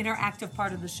interactive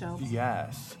part of the show.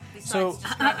 yes. Besides So,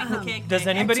 describing the cake. does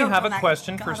anybody choked have on a that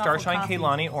question for god-awful Starshine coffee.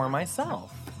 Kaylani or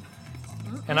myself?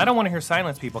 And I don't want to hear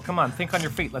silence, people. Come on, think on your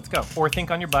feet. Let's go. Or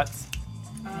think on your butts.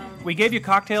 We gave you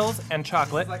cocktails and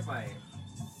chocolate. It's like my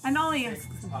And only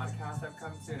sixth podcast I've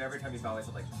come to, and every time you've always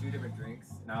had like 2 different drinks,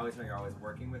 and I always know you're always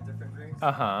working with different drinks.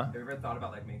 Uh-huh. Have you ever thought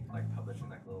about like publishing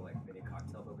like little like mini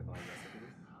cocktail book with all your recipes?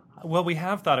 Well, we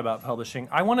have thought about publishing.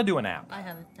 I want to do an app. I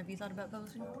haven't. Have you thought about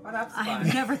publishing? Oh, that's I fun.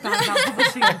 have never thought about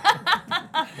publishing.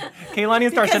 Kaylani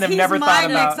and Starshin Because have he's never my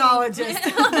thought about.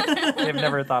 mixologist. They've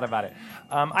never thought about it.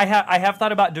 I have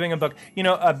thought about doing a book. You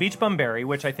know, Beach Bum Berry,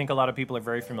 which I think a lot of people are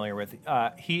very familiar with.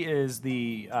 He is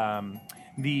the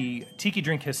tiki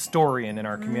drink historian in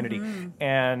our community,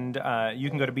 and you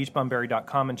can go to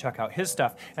beachbumberry.com and check out his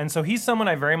stuff. And so he's someone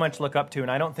I very much look up to, and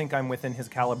I don't think I'm within his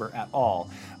caliber at all,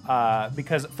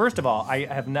 because first of all, I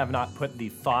have not put the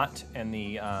thought and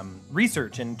the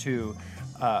research into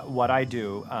what I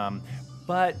do.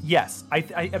 But yes, I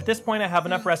at this point I have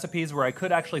enough recipes where I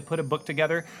could actually put a book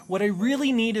together. What I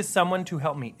really need is someone to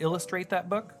help me illustrate that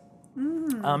book.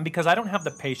 Because I don't have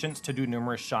the patience to do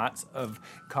numerous shots of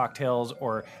cocktails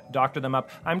or doctor them up.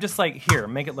 I'm just like, here,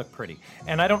 make it look pretty.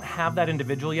 And I don't have that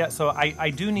individual yet, so I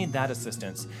do need that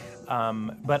assistance.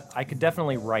 But I could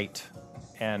definitely write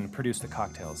and produce the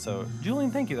cocktails. So,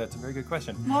 Julian, thank you. That's a very good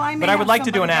question. Well, I may but I would have like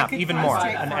to do somebody an that app, could even more.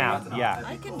 illustrate An for app, you. yeah.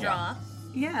 I can draw.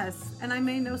 Yes, and I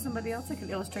may know somebody else that could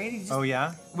illustrate. He just, Oh,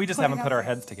 yeah? We just Put it haven't out put our there.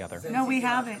 heads together. No, we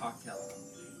haven't. Cocktail.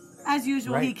 As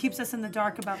usual, he Right. keeps us in the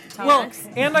dark about the Well, topics.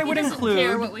 and I He would doesn't care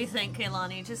include... what we think,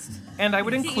 Kaylani. Just And I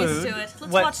would Get used include to it. Let's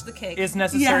what watch the cake. is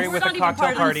necessary Yes. with We're a not even cocktail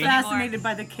part of party. this I'm fascinated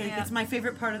by the cake. Yeah. It's my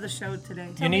favorite part of the show today.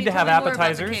 You need to Tell have me more about the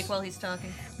appetizers. cake while he's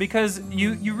talking. Because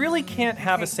you really can't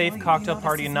have a Okay, safe well, you cocktail notice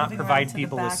party he's and not moving provide around to the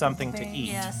people back with of something the to thing.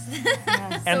 eat. Yes.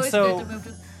 And Always so- good to move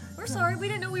to. We're sorry, we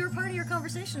didn't know we were part of your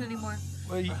conversation anymore.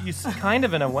 Well, kind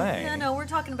of in a way. Yeah, no, we're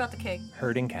talking about the cake.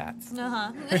 Herding cats.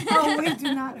 Uh-huh. Oh, we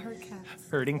do not hurt cats.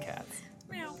 Herding cats.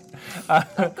 Meow. Oh,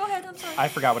 go ahead, I'm sorry. I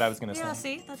forgot what I was going to Yeah,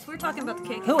 say. see? We're talking about the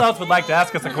cake. Who else would like to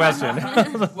ask us a question?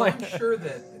 Well, I'm sure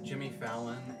that Jimmy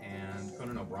Fallon and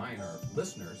Conan O'Brien are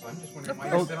listeners. I'm just wondering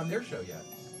why you've been on their show yet.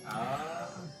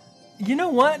 You know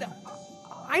what?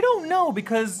 I don't know,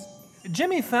 because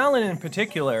Jimmy Fallon in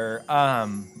particular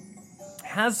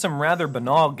has some rather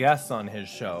banal guests on his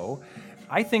show.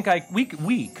 I think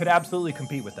we could absolutely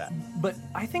compete with that. But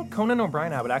I think Conan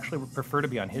O'Brien, I would actually prefer to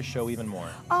be on his show even more.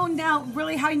 Oh, now,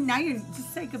 really? Now you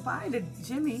just say goodbye to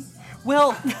Jimmy.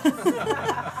 Well,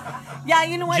 Yeah,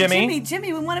 you know what, Jimmy?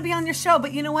 Jimmy, we want to be on your show,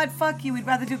 but you know what? Fuck you. We'd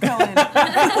rather do Conan.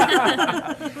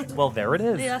 well, there it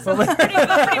is. Yeah, so that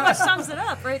pretty much sums it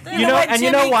up right there. You know, what, and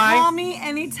Jimmy, you know why? Call me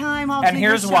anytime. I'll And do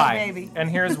your here's show, why. baby. And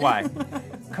here's why.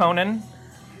 Conan,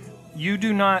 you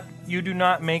do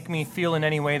not make me feel in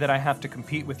any way that I have to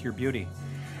compete with your beauty.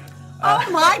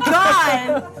 Oh my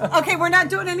God! Okay, we're not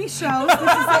doing any shows.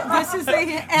 This is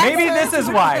the Maybe this is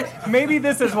why. Maybe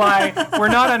this is why we're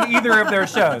not on either of their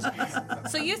shows.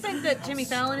 So you think that Jimmy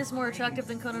Fallon is more attractive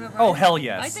than Conan O'Brien? Oh, hell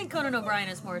yes. I think Conan O'Brien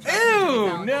is more attractive than Jimmy Ew!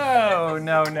 Fallon.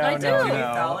 No. I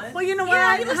do. Well, you know what?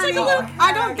 Yeah, he looks like a little-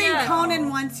 I don't think Yeah. Conan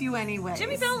wants you anyway.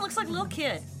 Jimmy Fallon looks like a little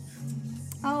kid.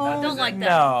 Oh, Don't like that.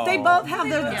 No. they both have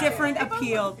their different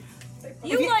appeal.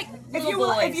 You like little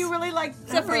boys. If you really like,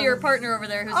 Except for your partner over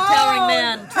there, who's a Oh. towering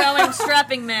man,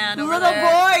 strapping man over little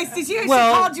there. boys. Did you?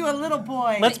 Well, she called you a little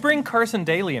boy. Let's bring Carson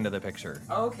Daly into the picture.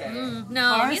 Okay.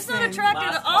 No, he's not Carson. attractive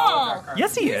at Last call all. with our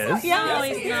Yes, he is. Yeah, No, yes,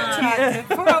 he's he is not.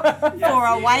 attractive for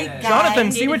a white guy.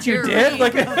 Jonathan, see what you did?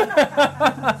 Like,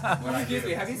 Excuse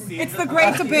me, have you seen It's the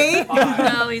great debate.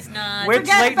 No, he's not. Which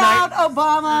Forget late about night-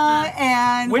 Obama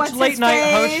and which what's late his night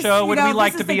face. host show would You know, we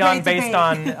like this to is the be on great based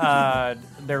debate. on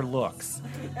their looks?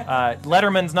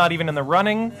 Letterman's not even in the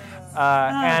running,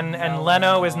 and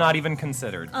Leno is not even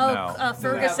considered. No.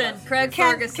 Ferguson, Craig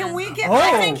Ferguson. Can we get? Oh.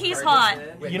 I think he's hot.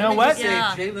 You know let me what? just say,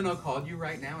 Yeah. if Jay Leno called you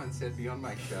right now and said, be on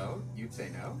my show, you'd say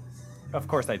no? Of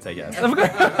course, I'd say yes.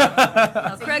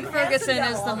 Craig Ferguson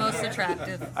is the most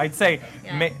attractive. I'd say,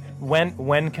 Yeah.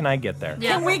 when can I get there?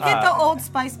 Yeah. Can we get the Old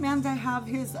Spice Man to have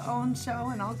his own show,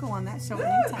 and I'll go on that show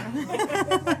anytime.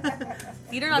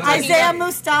 You're not talking Isaiah about,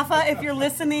 Mustafa, if you're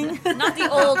listening. not the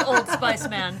old Spice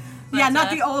Man. Yeah, but, not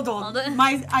the old.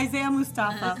 My Isaiah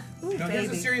Mustafa. Ooh, No, here's a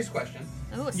baby. serious question.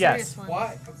 Oh, a Yes. serious one.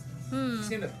 Why?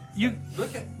 See, You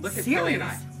look at Billy and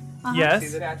I. yes.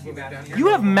 See that? Look down here. You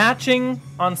have matching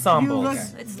ensembles. You look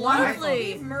It's We've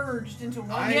lovely. merged into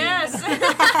one. I- Yes.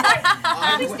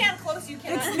 If you stand close, you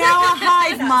cannot. It's now a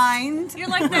hive mind. You're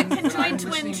like that When I'm conjoined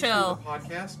twin listening show. to a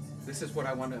podcast, this is what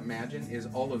I want to imagine is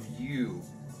all of you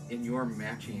in your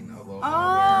matching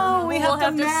aloha. Oh, we We'll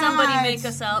have to match. somebody make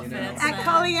us outfits. At then.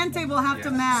 Caliente, we'll have to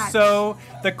Yes. match. So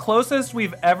the closest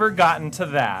we've ever gotten to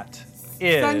that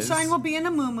is Sunshine will be in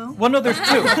a muumuu. Well, no, there's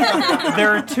two.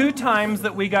 There are two times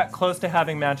that we got close to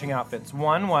having matching outfits.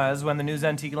 One was when the new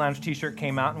Zen Tiki Lounge t-shirt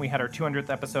came out and we had our 200th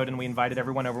episode and we invited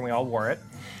everyone over and we all wore it.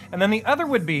 And then the other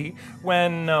would be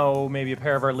when, maybe a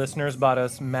pair of our listeners bought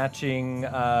us matching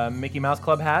Mickey Mouse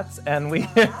Club hats and we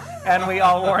and we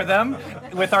all wore them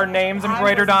with our names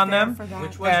embroidered on them.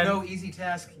 Which was And- no easy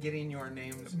task getting your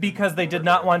names. Because they did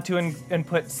not want to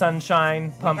input sunshine, We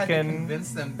had to pumpkin.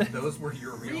 convince them that those were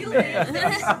your real names. They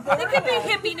could be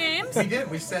hippie names. We did.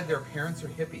 We said their parents are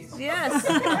hippies. Yes.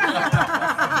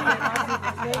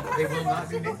 They will not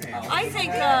be nicknames. I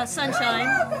think, Sunshine,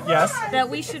 Yes. that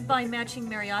we should buy matching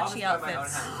mariachi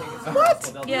outfits.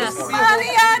 What? Yes.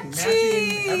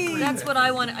 Mariachi! That's what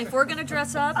I want. If we're going to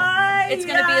dress up, it's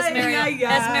going to be as, as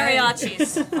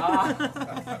mariachis.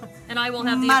 And I will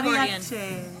have the accordion.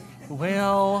 Mariachi.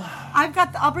 Well,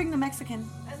 I'll bring the Mexican.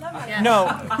 Yes. no,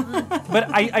 but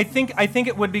I think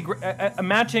it would be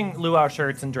matching luau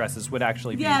shirts and dresses would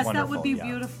actually be Yes, wonderful. that would be yeah.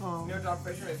 beautiful. You know, John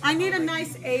Fisher is I need a like-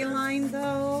 nice A-line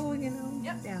though, you know.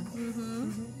 Yep. Yeah.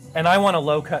 And I want a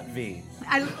low cut V.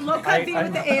 Low cut V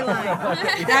with the A-line.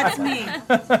 That's me.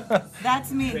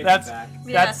 That's me. That's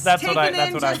Yes. that's Take what I it that's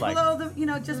in what just I'd like. below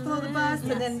the, just below the bust,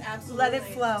 and then let it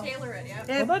flow. Tailor it, yeah. It-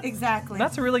 Well, that- exactly.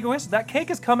 That's a really good wish. That cake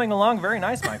is coming along very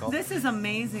nice, Michael. This is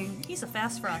amazing. He's a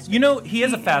fast froster. You know he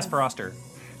is a He fast is. froster.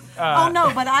 Oh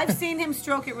no, but I've seen him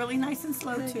stroke it really nice and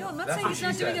slow too. No, I'm not That's saying what he's she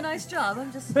not doing said. a nice job.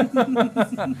 I'm just.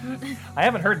 I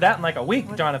haven't heard that in like a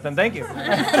week, Jonathan. Thank you.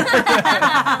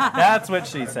 That's what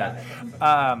she said.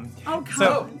 Oh, come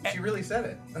So- Oh, she really said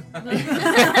it.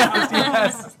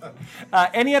 Yes.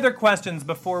 Any other questions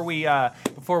before we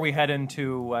head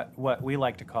into what we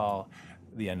like to call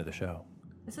the end of the show?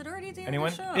 Is it already the end Anyone?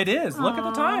 of the show? It is. Look at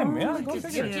the time. Yeah, go look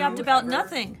at figure. you. Yapped about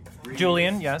nothing.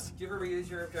 Julian, yes. Do you ever reuse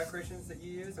your decorations that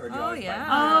you use, or do you Oh always yeah.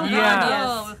 buy new? Yeah.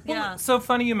 Oh, yeah. So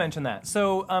funny you mentioned that.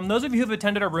 So those of you who've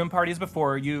attended our room parties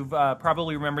before, you've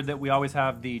probably remembered that we always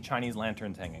have the Chinese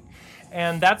lanterns hanging.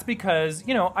 And that's because,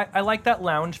 I like that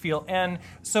lounge feel. And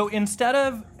so instead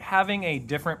of having a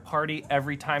different party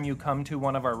every time you come to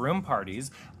one of our room parties,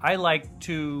 I like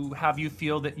to have you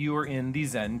feel that you are in the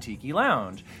Zen Tiki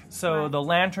Lounge. So the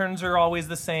lanterns are always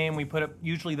the same. We put up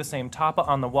usually the same tapa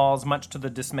on the walls, much to the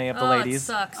dismay of the Oh, ladies. it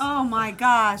sucks. Oh my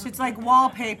gosh, it's like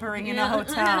wallpapering in a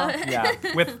hotel. Yeah,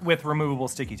 with removable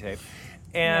sticky tape.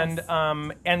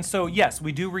 And so yes,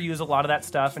 we do reuse a lot of that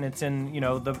stuff, and it's in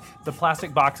the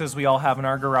plastic boxes we all have in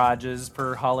our garages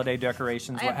for holiday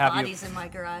decorations, I what have have you. bodies in my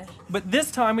garage. But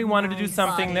this time we wanted to do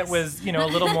something that was a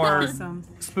little more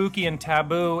spooky and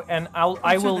taboo, and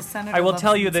I will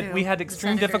tell you that we had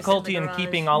extreme difficulty in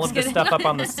keeping all of this stuff up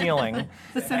on the ceiling.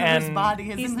 The senator's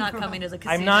body is He's in the not garage. coming to the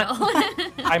casino.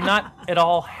 I'm not at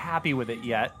all happy with it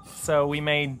yet, so we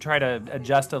may try to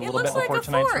adjust a It little looks bit like before a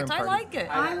tonight's room fort. I party. like it.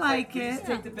 I like You it. just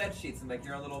take the bed sheets and make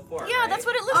your own little fort. Yeah, right? that's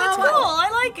what it looks. It's cool.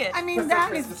 I like it. I mean,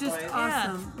 that is just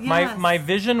awesome. Yes. My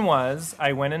vision was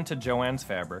I went into Joann's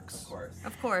Fabrics Of course.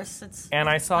 Of course, it's and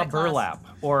I saw high class. burlap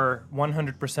or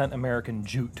 100% American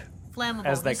jute, flammable.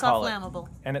 as they We saw call flammable.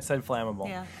 it, and it said flammable.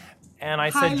 Yeah. And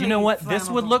I said, you know Highly what? This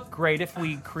would flammable. look great if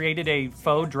we created a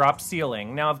faux drop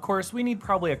ceiling. Now, of course, we need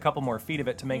probably a couple more feet of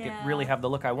it to make it really have the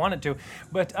look I want it to.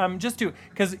 But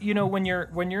because when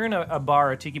you're in a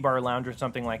bar, a tiki bar or lounge or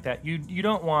something like that, you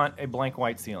don't want a blank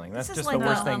white ceiling. That's This just is like the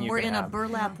worst thing you we're can in have. a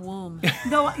burlap womb.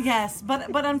 No, yes, but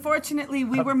unfortunately,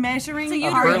 we were measuring It's a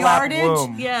our uterus. Burlap yardage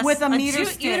womb. Yes, with a meter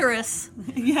stick. uterus.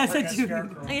 Yes, Like a a Jew.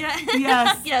 scarecrow. Yeah.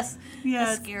 Yes. yes.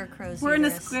 Yes. A scarecrow's We're in a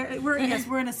uterus. square. We're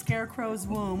in a scarecrow's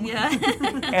womb. Yeah.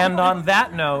 And on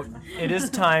that note, it is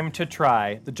time to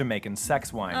try the Jamaican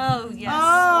sex wine. Oh yes.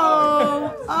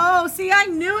 Oh, see, I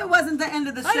knew it wasn't the end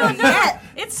of the show I don't know. yet.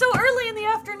 It's so early in the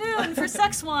afternoon for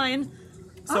sex wine.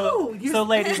 So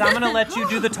ladies, I'm going to let you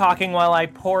do the talking while I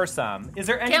pour some. Is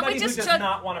there Can't we anybody who just does chug-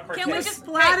 not want to partake? Can't we You're just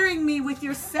splattering me with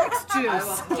your sex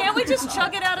juice. Can't we just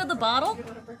chug it out of the bottle?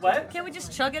 What? Can't we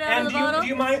just chug it out And of the bottle? do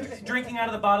you mind drinking out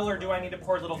of the bottle, or do I need to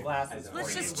pour little glasses for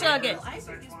Let's you? just chug it.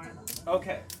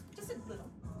 Okay.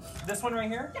 This one right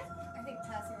here? I think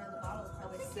passing around the bottle is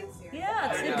probably sexier.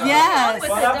 Yeah. I It know. goes Yes. along with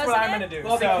Well, it, that's what doesn't I'm it? going to do.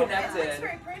 Well, be So It's connected.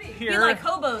 very pretty. Be here, like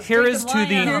hobos. here is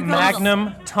drinking to wine the out of a bottle.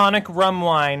 Magnum Tonic Rum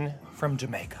Wine from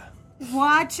Jamaica.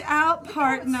 Watch out,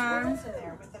 partner.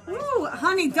 Ooh,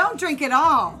 honey, don't drink it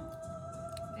all.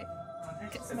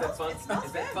 Is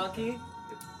it funky?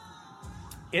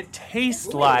 It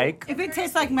tastes like If it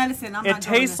tastes like medicine, I'm it not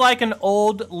doing tastes this. like an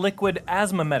old liquid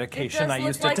asthma It medication does I look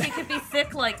used like to it take. could be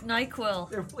thick like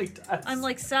NyQuil. It really does. I'm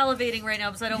like salivating right now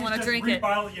because I don't want to Just drink it.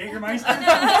 bottle of Jägermeister.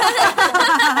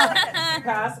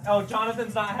 Pass. Oh,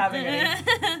 Jonathan's not having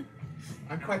any.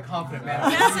 I'm quite confident, man.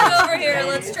 Pass it over here.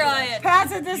 Let's try it.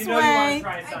 Pass it this You know you want to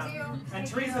way. try some. And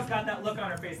Teresa's got that look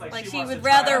on her face like Like she she wants would to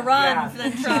try rather it. run Yeah.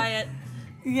 than try it.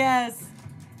 Yes.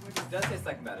 It does taste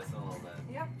like medicine a little bit.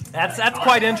 That's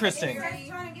quite interesting. It tastes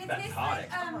tonic.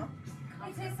 like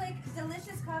it tastes like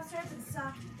delicious cough syrup and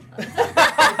soft.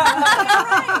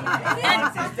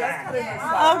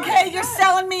 Okay, you're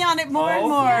selling me on it more and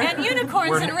more. And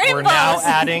unicorns and rainbows. We're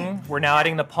now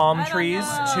adding the palm I don't trees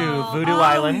know. to Voodoo Oh,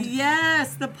 Island.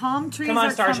 yes, the palm trees. Come on,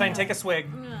 are Starshine, coming. take a swig.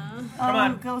 Oh, Come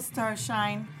on. go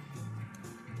Starshine.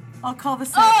 I'll call the.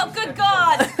 Oh, good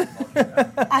God!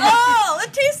 Oh,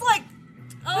 it tastes like.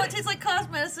 Oh, it tastes like cough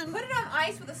medicine. Put it on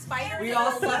ice with a spider. We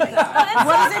all slept that.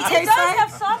 What does it taste does like? have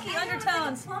sake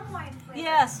undertones. Plum wine flavor.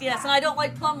 Yes, yes, and I don't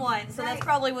like plum wine, so that's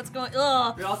probably what's going.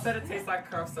 Ugh, We all said it tastes like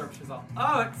cough syrup. She's all,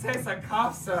 oh, it tastes like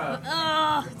cough syrup.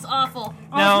 ugh, it's awful.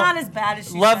 Oh, Now, it's not as bad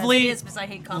as she lovely- It is because I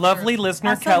hate cough Lovely syrup.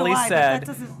 listener So do Kelly I, but said, that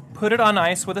doesn't- put it on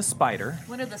ice with a spider.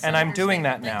 One of the And I'm senator's doing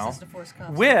that favorite now things is to force cough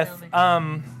syrup with,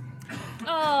 down me.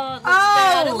 Oh, it looks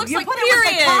bad. It looks you like put it with the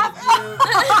period.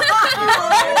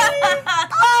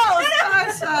 Oh,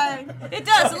 Starshine. It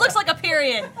does. It looks like a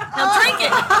period. Now drink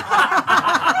it.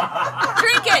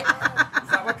 Drink it. Is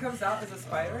that what comes out as a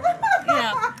spider?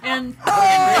 Yeah. And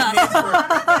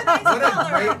What a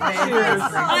great name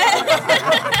for a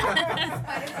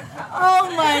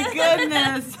Oh my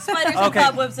goodness. spiders Okay. and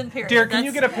cobwebs and periods. Dear, can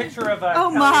you get a picture of Oh, Kelly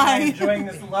and my. I enjoying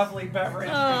this lovely beverage?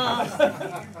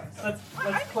 Let's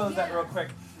close that real quick.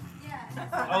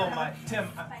 Oh my, Tim,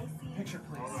 picture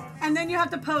please. And then you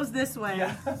have to pose this way.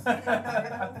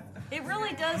 It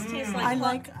really does taste like I plum.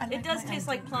 like It does taste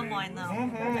like plum wine though.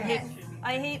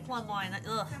 I hate plum wine.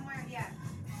 Ugh.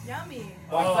 Yummy.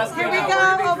 Well, let's Here get we out. We're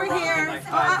gonna be go, over drunk in here. like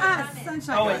 5 minutes.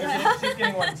 Sunshine. Oh wait, she's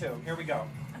getting one too. Here we go.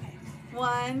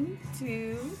 1,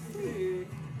 2, 3.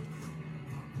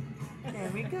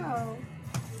 There we go.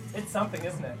 It's something,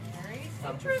 isn't it?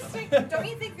 Interesting. Don't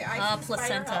you think the ice and spider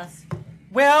Placenta. helps?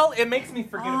 Well, it makes me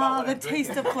forget about Oh, what the I'm drinking.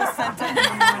 taste of placenta in the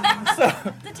morning.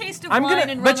 The taste of I'm wine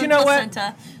gonna- and but rum you and know what?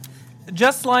 placenta.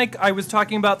 Just like I was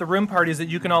talking about the room parties that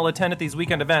you can all attend at these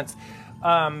weekend events,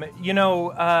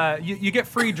 you get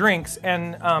free drinks,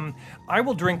 and I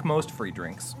will drink most free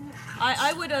drinks.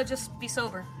 I would just be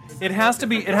sober. It has to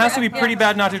be pretty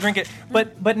bad not to drink it.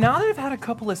 But now that I've had a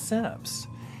couple of sips,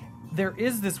 there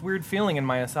is this weird feeling in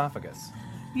my esophagus.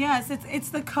 Yes, it's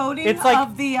the coating It's like-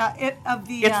 of the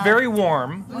It's very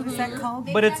warm, what is that called?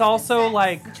 but it's also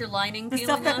like. It's your lining The peeling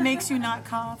stuff that off? makes you not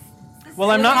cough. Well,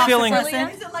 I'm not feeling. Really?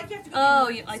 Is it like you have to go Oh,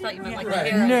 to the I thought you meant like Right.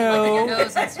 the hair, No. like your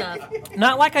nose and stuff.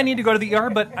 Not like I need to go to the ER,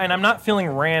 and I'm not feeling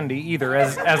randy either,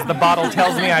 as the bottle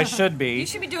tells me I should You be.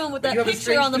 should be doing what that You have a picture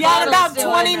strange on the Yeah, in bottle about is doing.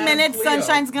 20 Madam minutes, Cleo.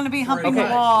 Sunshine's going to be humping the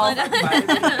Okay. wall.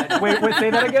 Wait, say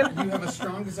that again? You have a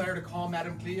strong desire to call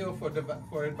Madam Cleo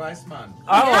for advice, man.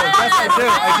 Oh, yes, I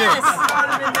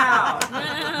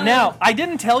Yes. do. Now, I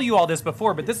didn't tell you all this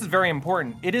before, but this is very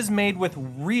important. It is made with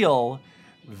real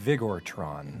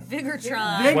Vigortron.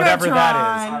 Vigortron. Whatever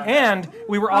that is. And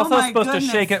we were also my supposed to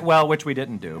goodness. shake it well, which we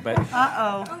didn't do. But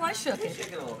Uh-oh. Oh, I shook it.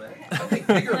 Shake it a little bit. I think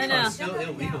bigger I know. is still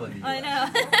illegal in the I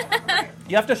US. know.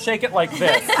 you have to shake it like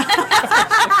this.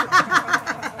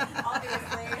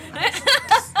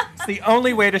 It's the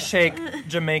only way to shake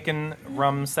Jamaican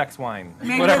rum sex wine.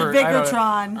 Made Whatever. with I don't-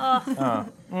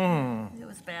 Vigortron. It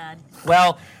was bad.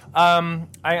 Well,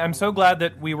 I'm so glad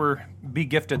that we were be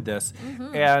gifted this,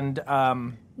 and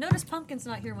Notice Pumpkin's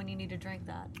not here when you need to drink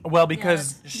that. well,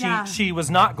 because Yeah. she was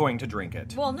not going to drink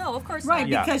it, Well, no, of course Right, not.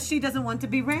 Yeah. because she doesn't want to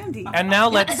be Randy. and now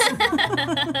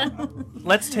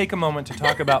let's take a moment to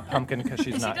talk about Pumpkin because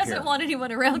she's She not doesn't here. want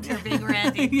anyone around her being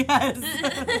Randy. Yes.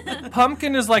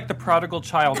 Pumpkin is like the prodigal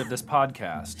child of this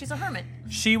podcast. She's a hermit.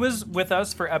 She was with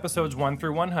us for episodes 1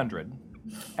 through 100,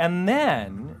 and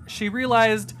then she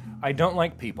realized I don't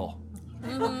like people.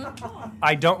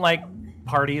 I don't like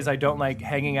parties. I don't like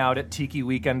hanging out at Tiki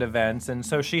Weekend events, and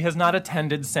so she has not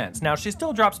attended since. Now, she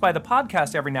still drops by the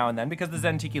podcast every now and then because the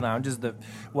Zen Tiki Lounge is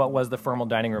what was the formal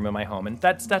dining room in my home, and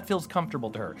that feels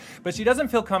comfortable to her. But she doesn't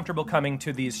feel comfortable coming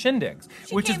to these shindigs,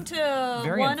 She which came is to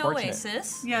very one unfortunate.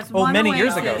 Oasis. Yes. Oh, one many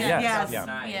years Oasis. ago, yes. Yes. Yeah.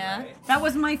 Nice, Yeah. right? That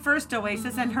was my first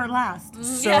Oasis and her last.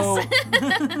 So,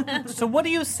 so what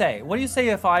do you say? What do you say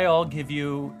if I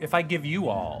give you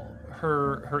all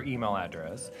her email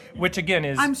address, which again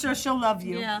is I'm sure she'll love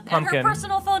you. Yeah. Pumpkin. And her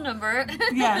personal phone number.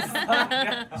 Yes.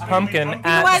 pumpkin What,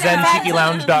 at in fact,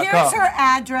 zentikilounge.com. Here's her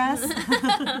address.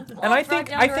 And I think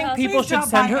people Please should drop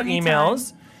send by her anytime.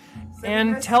 emails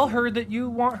and tell her that you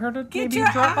want her to Get maybe your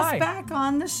drop ass by back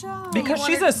on the show. because You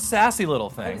she's want a sassy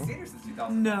little I haven't seen thing. her since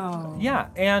 2000. No. Yeah,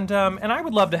 and I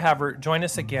would love to have her join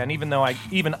us again, even though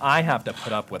I have to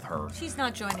put up with her. She's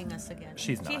not joining us again.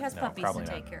 She's She not, has no, puppies probably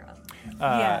to not. take care of.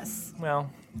 Yes.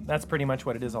 Well, that's pretty much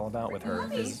what it is all about with her.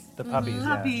 Is the puppies.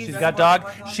 Yeah. Puppies. She's got dog.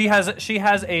 She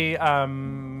has a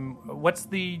what's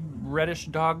the reddish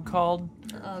dog called?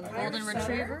 Golden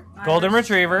Retriever. Golden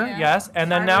Retriever. Yeah. Yes,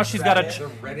 and then now she's got a. The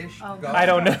reddish dog. I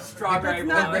don't know. Strawberry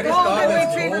Not blueberry. reddish dog Golden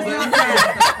that's Retriever's golden. not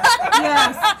that.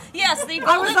 Yes. Yes, the I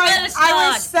Golden was like Reddish dog.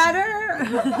 Irish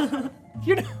setter.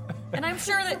 You know. And I'm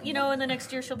sure that, in the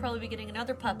next year she'll probably be getting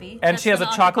another puppy. And That's she has a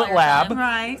gonna chocolate occupy her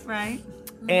lab. time. Right.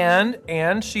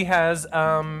 And she has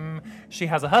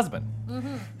a husband.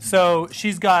 So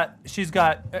she's got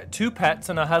 2 pets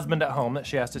and a husband at home that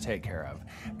she has to take care of,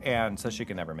 and so she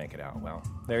can never make it out. Well,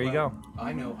 there you go.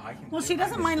 I know. I can. Well, she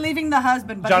doesn't mind leaving the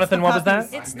husband, but Jonathan, it's the what was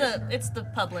that? puppies. It's the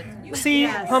public. See,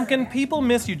 Yes. Pumpkin, people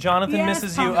miss you. Jonathan Yes,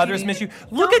 misses you. Pumpkin. Others miss you.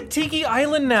 Look at Tiki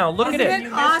Island now. Look at Isn't it.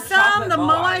 it awesome? The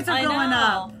moais are I going know.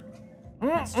 up.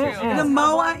 That's true. The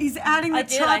moai, he's adding I the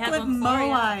did, I have chocolate them for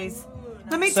you. moais.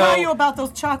 Let me So, tell you about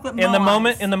those chocolate moais.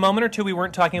 In the moment or two, we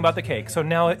weren't talking about the cake. So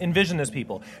now envision this,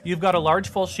 people. You've got a large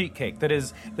full sheet cake that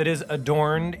is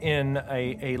adorned in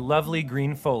a lovely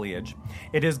green foliage.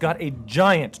 It has got a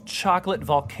giant chocolate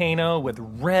volcano with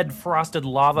red frosted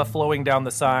lava flowing down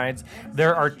the sides.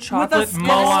 There are chocolate skull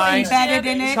moai, embedded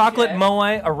in it. chocolate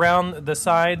moai around the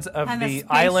sides of And a the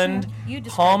spaceship. island, You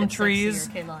described palm it sexier, trees,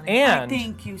 Kehlani. and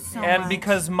Thank you so and much.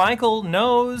 because Michael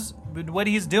knows what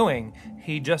he's doing,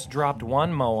 he just dropped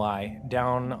one moai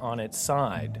down on its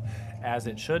side, as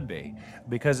it should be.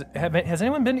 Because has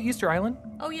anyone been to Easter Island?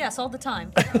 Oh yes, all the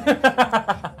time.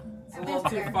 It's a little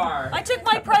too far. I took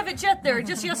my private jet there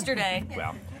just yesterday.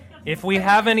 Well, if we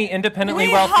have any independently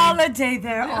we wealthy, holiday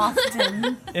there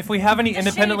often. if we have any The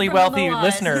independently shade from the wealthy moais.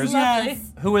 listeners It's lovely.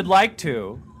 Yes. who would like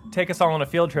to take us all on a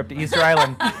field trip to Easter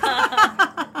Island,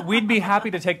 we'd be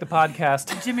happy to take the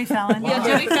podcast Jimmy Fallon. Yeah,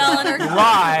 Jimmy Fallon or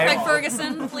Live. Craig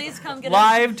Ferguson, please come get us.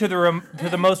 live to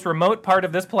the most remote part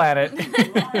of this planet,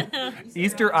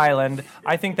 Easter Island.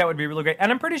 I think that would be really great,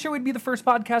 and I'm pretty sure we'd be the first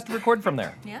podcast to record from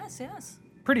there. Yes.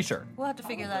 Pretty sure. We'll have to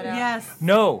figure that out. Yes.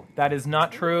 No, that is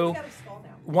not true.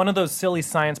 One of those silly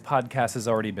science podcasts has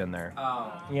already been there.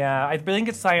 Oh. Yeah, I think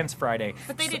it's Science Friday.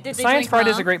 But they did they Science drink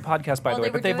Friday is a rum? great podcast, by While the way, they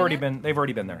were but they've doing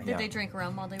already it? been there. Did Yeah. they drink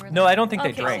rum while they were there? No, I don't think they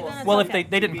Okay, drank. so then it's Well, okay. if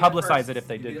they didn't publicize it if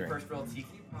they did The drink. first real tiki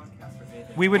podcast for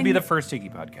anything. We would be the first Tiki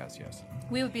podcast, yes.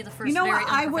 We would be the first You know very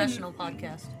what? I would- unprofessional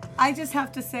podcast. I just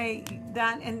have to say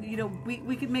that, and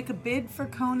we could make a bid for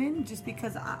Conan just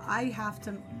because I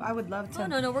would love to. Oh,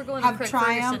 no, we're going have to Craig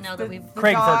Triumph, Ferguson now that we've.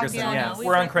 Craig dogs. Ferguson, Yeah, yeah. no,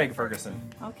 We're on we've- Craig Ferguson.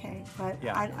 Okay, but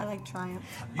Yeah. I like Triumph.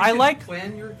 You I should like-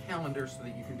 plan your calendar so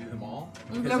that you can do them all.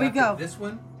 Because There we after go. This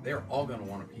one, they're all going to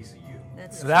want a piece of you.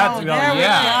 That's That's Oh, well, there we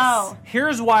yeah. go.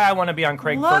 Here's why I want to be on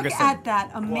Craig Look Ferguson. at that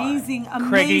amazing,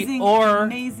 Craigie, amazing, or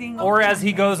amazing. as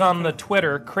he goes on the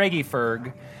Twitter, Craigie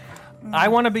Ferg. I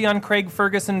want to be on Craig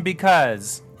Ferguson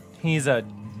because he's a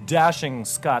dashing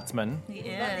Scotsman. He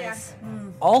is.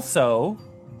 Also,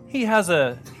 he has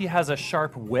a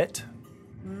sharp wit.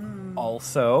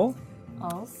 Also,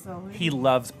 he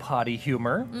loves potty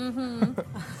humor.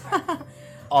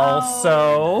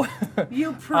 Also,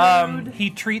 You prude. he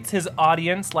treats his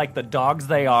audience like the dogs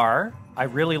they are. I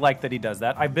really like that he does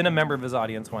that. I've been a member of his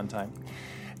audience one time.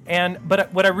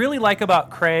 But what I really like about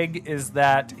Craig is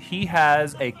that he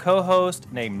has a co-host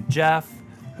named Jeff,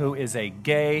 who is a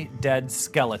gay dead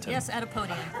skeleton. Yes, at a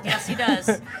podium. Yes, he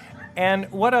does. And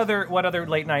what other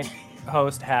late night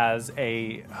host has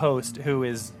a host who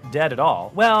is dead at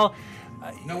all? Well,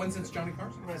 No one since Johnny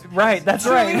Carson. right, that's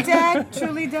Truly right. dead.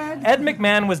 Truly dead. Ed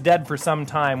McMahon was dead for some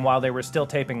time while they were still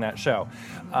taping that show.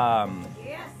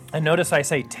 And notice I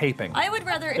say taping. I would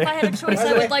rather, if I had a choice, By the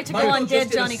I way, would like to go Michael on just Dead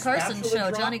did a Johnny Carson's spatula show.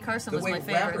 drop. Johnny Carson The was way my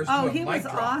favorite. rappers Oh, do a he mic was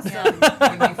drop. awesome.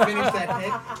 When he finished that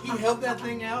cake, he held that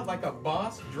thing out like a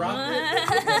boss, dropped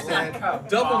it, and said,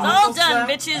 "Double All knuckle done, slap.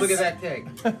 bitches." Look at that cake."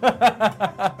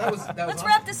 That was Let's awesome.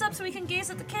 wrap this up so we can gaze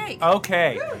at the cake.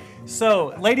 Okay.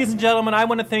 So, ladies and gentlemen, I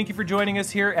want to thank you for joining us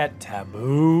here at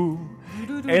Taboo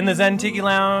in the Zen Tiki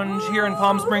Lounge here in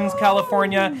Palm Springs,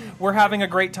 California. We're having a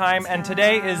great time, and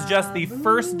today is just the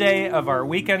first day of our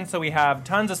weekend, so we have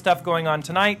tons of stuff going on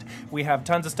tonight. We have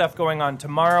tons of stuff going on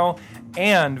tomorrow,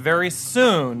 and very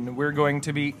soon we're going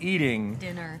to be eating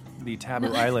Dinner. the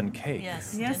Taboo Island cake.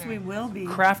 Yes. Yes, dinner. we will be.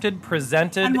 Crafted,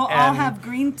 presented, And we'll all have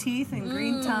green teeth and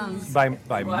green tongues. by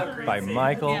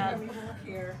Michael, Yeah.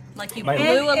 Like you My-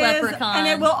 blew a It is, leprechaun. and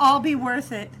it will all be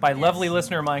worth it. by lovely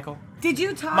listener Michael. Did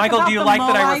you talk Michael, about do you the like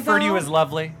that I moai, refer to you though? as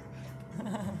lovely?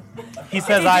 He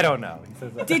says I don't know. He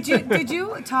says Did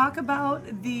you talk about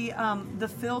the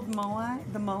filled moai,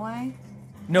 the moai?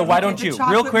 No, why The don't you?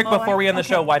 chocolate Real quick moai? before we end the Okay.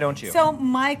 show, why don't you? So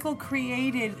Michael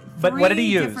created But what did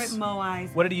he three use? different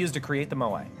moais. What did he use to create the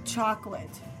moai?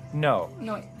 Chocolate. No.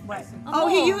 No, wait, what? Oh. Oh,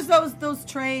 he used those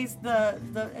trays. The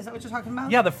is that what you're talking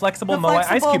about? Yeah, the flexible The moai ice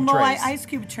flexible cube moai trays. ice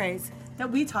cube trays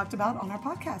that we talked about on our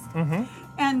podcast. Mm-hmm.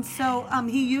 And so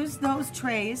he used those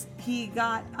trays. He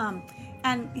got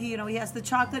and he has the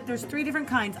chocolate. There's three different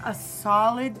kinds: a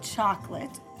solid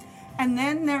chocolate, and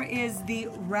then there is the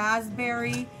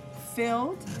raspberry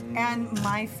filled, and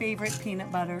my favorite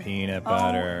peanut butter. Peanut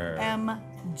butter.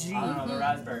 OMG. Oh, the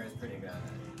raspberry is pretty good.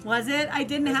 Was it? I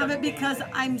didn't have it because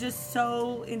I'm just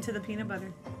so into the peanut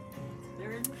butter.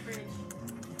 They're in the fridge.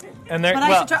 And there, But I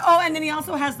well, should try. Oh, and then he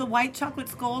also has the white chocolate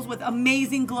skulls with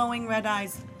amazing glowing red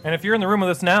eyes. and if you're in the room with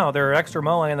us now, there are extra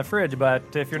moai in the fridge.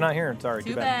 But if you're not here, sorry,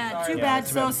 Too bad. Too Yeah, bad,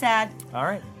 too so bad. sad. All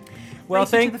right. Well,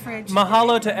 Race into thank the fridge.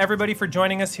 mahalo to everybody for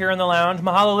joining us here in the lounge.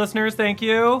 Mahalo, listeners, thank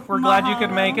you. We're glad you could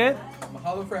Mahalo. make it.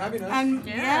 Mahalo for having us. And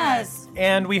yes.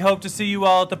 And we hope to see you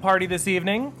all at the party this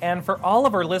evening. And for all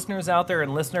of our listeners out there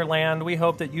in listener land, we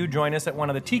hope that you join us at one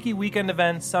of the Tiki Weekend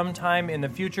events sometime in the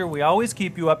future. We always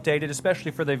keep you updated,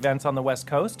 especially for the events on the West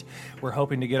Coast. We're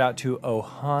hoping to get out to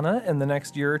Ohana in the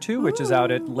next year or two, which is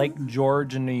out at Lake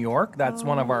George in New York. That's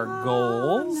one of our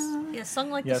goals. Yeah,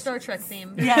 sung like the Yes. Star Trek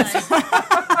theme. Yes.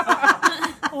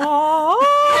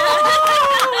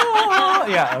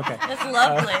 Yeah, okay. That's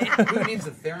lovely. Who needs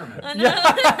a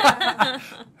theremin?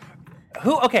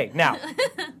 Okay, now,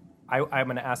 I'm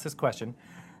going to ask this question.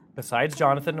 Besides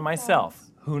Jonathan and myself,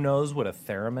 who knows what a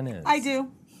theremin is? I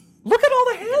do. Look at all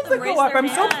the hands that Raise go up. their I'm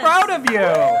so hands. proud of you.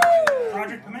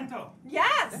 Project Pimento.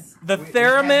 Yes. The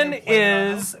theremin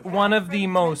is one of the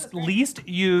most least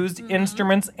used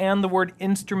instruments, and the word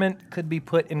instrument could be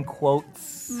put in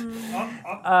quotes. Anything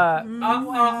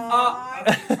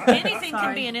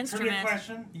can be an Trivia instrument.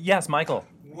 question. Yes, Michael.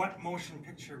 What motion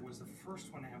picture was the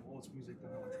first one to have all its music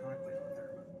done electronically from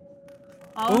theremin?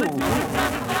 All of Ooh. it's music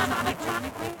done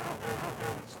electronically.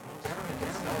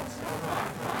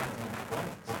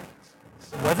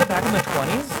 Was it back in the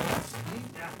 20s?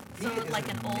 So, like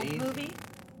an old movie?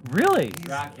 Really?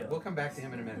 Dracula. We'll come back to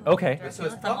him in a minute. Okay. So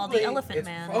it's I thought all the probably Elephant it's,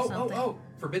 Man or something. Oh,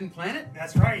 Forbidden Planet.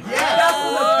 That's right. Yes.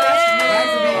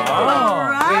 Oh. All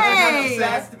right.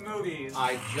 Best movies.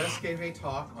 I just gave a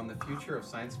talk on the future of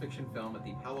science fiction film at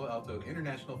the Palo Alto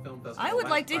International Film Festival. I would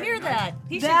last like to Friday hear night.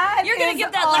 that. That You're going is to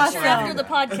give that lecture awesome. after the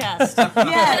podcast.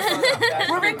 Yes.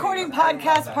 We're recording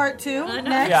podcast part 2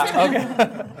 next. Yeah, okay.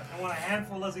 won a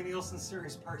handful of Leslie Nielsen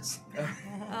series parts. Oh,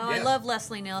 I love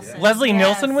Leslie Nielsen. Leslie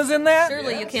Nielsen was in that?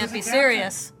 Surely you can't be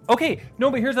serious. Okay,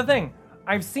 no, but here's the thing.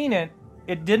 I've seen it.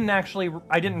 It didn't actually.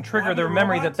 I didn't trigger the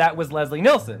memory that was Leslie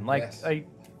Nielsen. Like, Yes.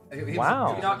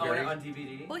 Wow. You not own it on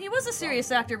DVD? Well, he was a serious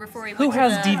actor before he Who went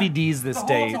has to the... DVDs this To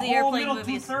day? the airplane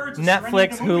movies.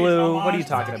 Netflix, Hulu. What are you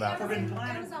talking about? Forbidden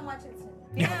Planet.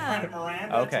 Yeah.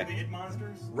 Miranda Okay. to the It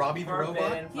Monsters. Robbie the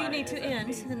Robot. You need to end,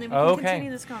 and then we can Okay.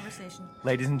 continue this conversation.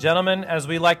 Ladies and gentlemen, as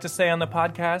we like to say on the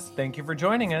podcast, thank you for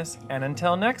joining us. And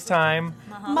until next time,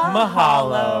 mahalo.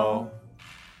 Wow.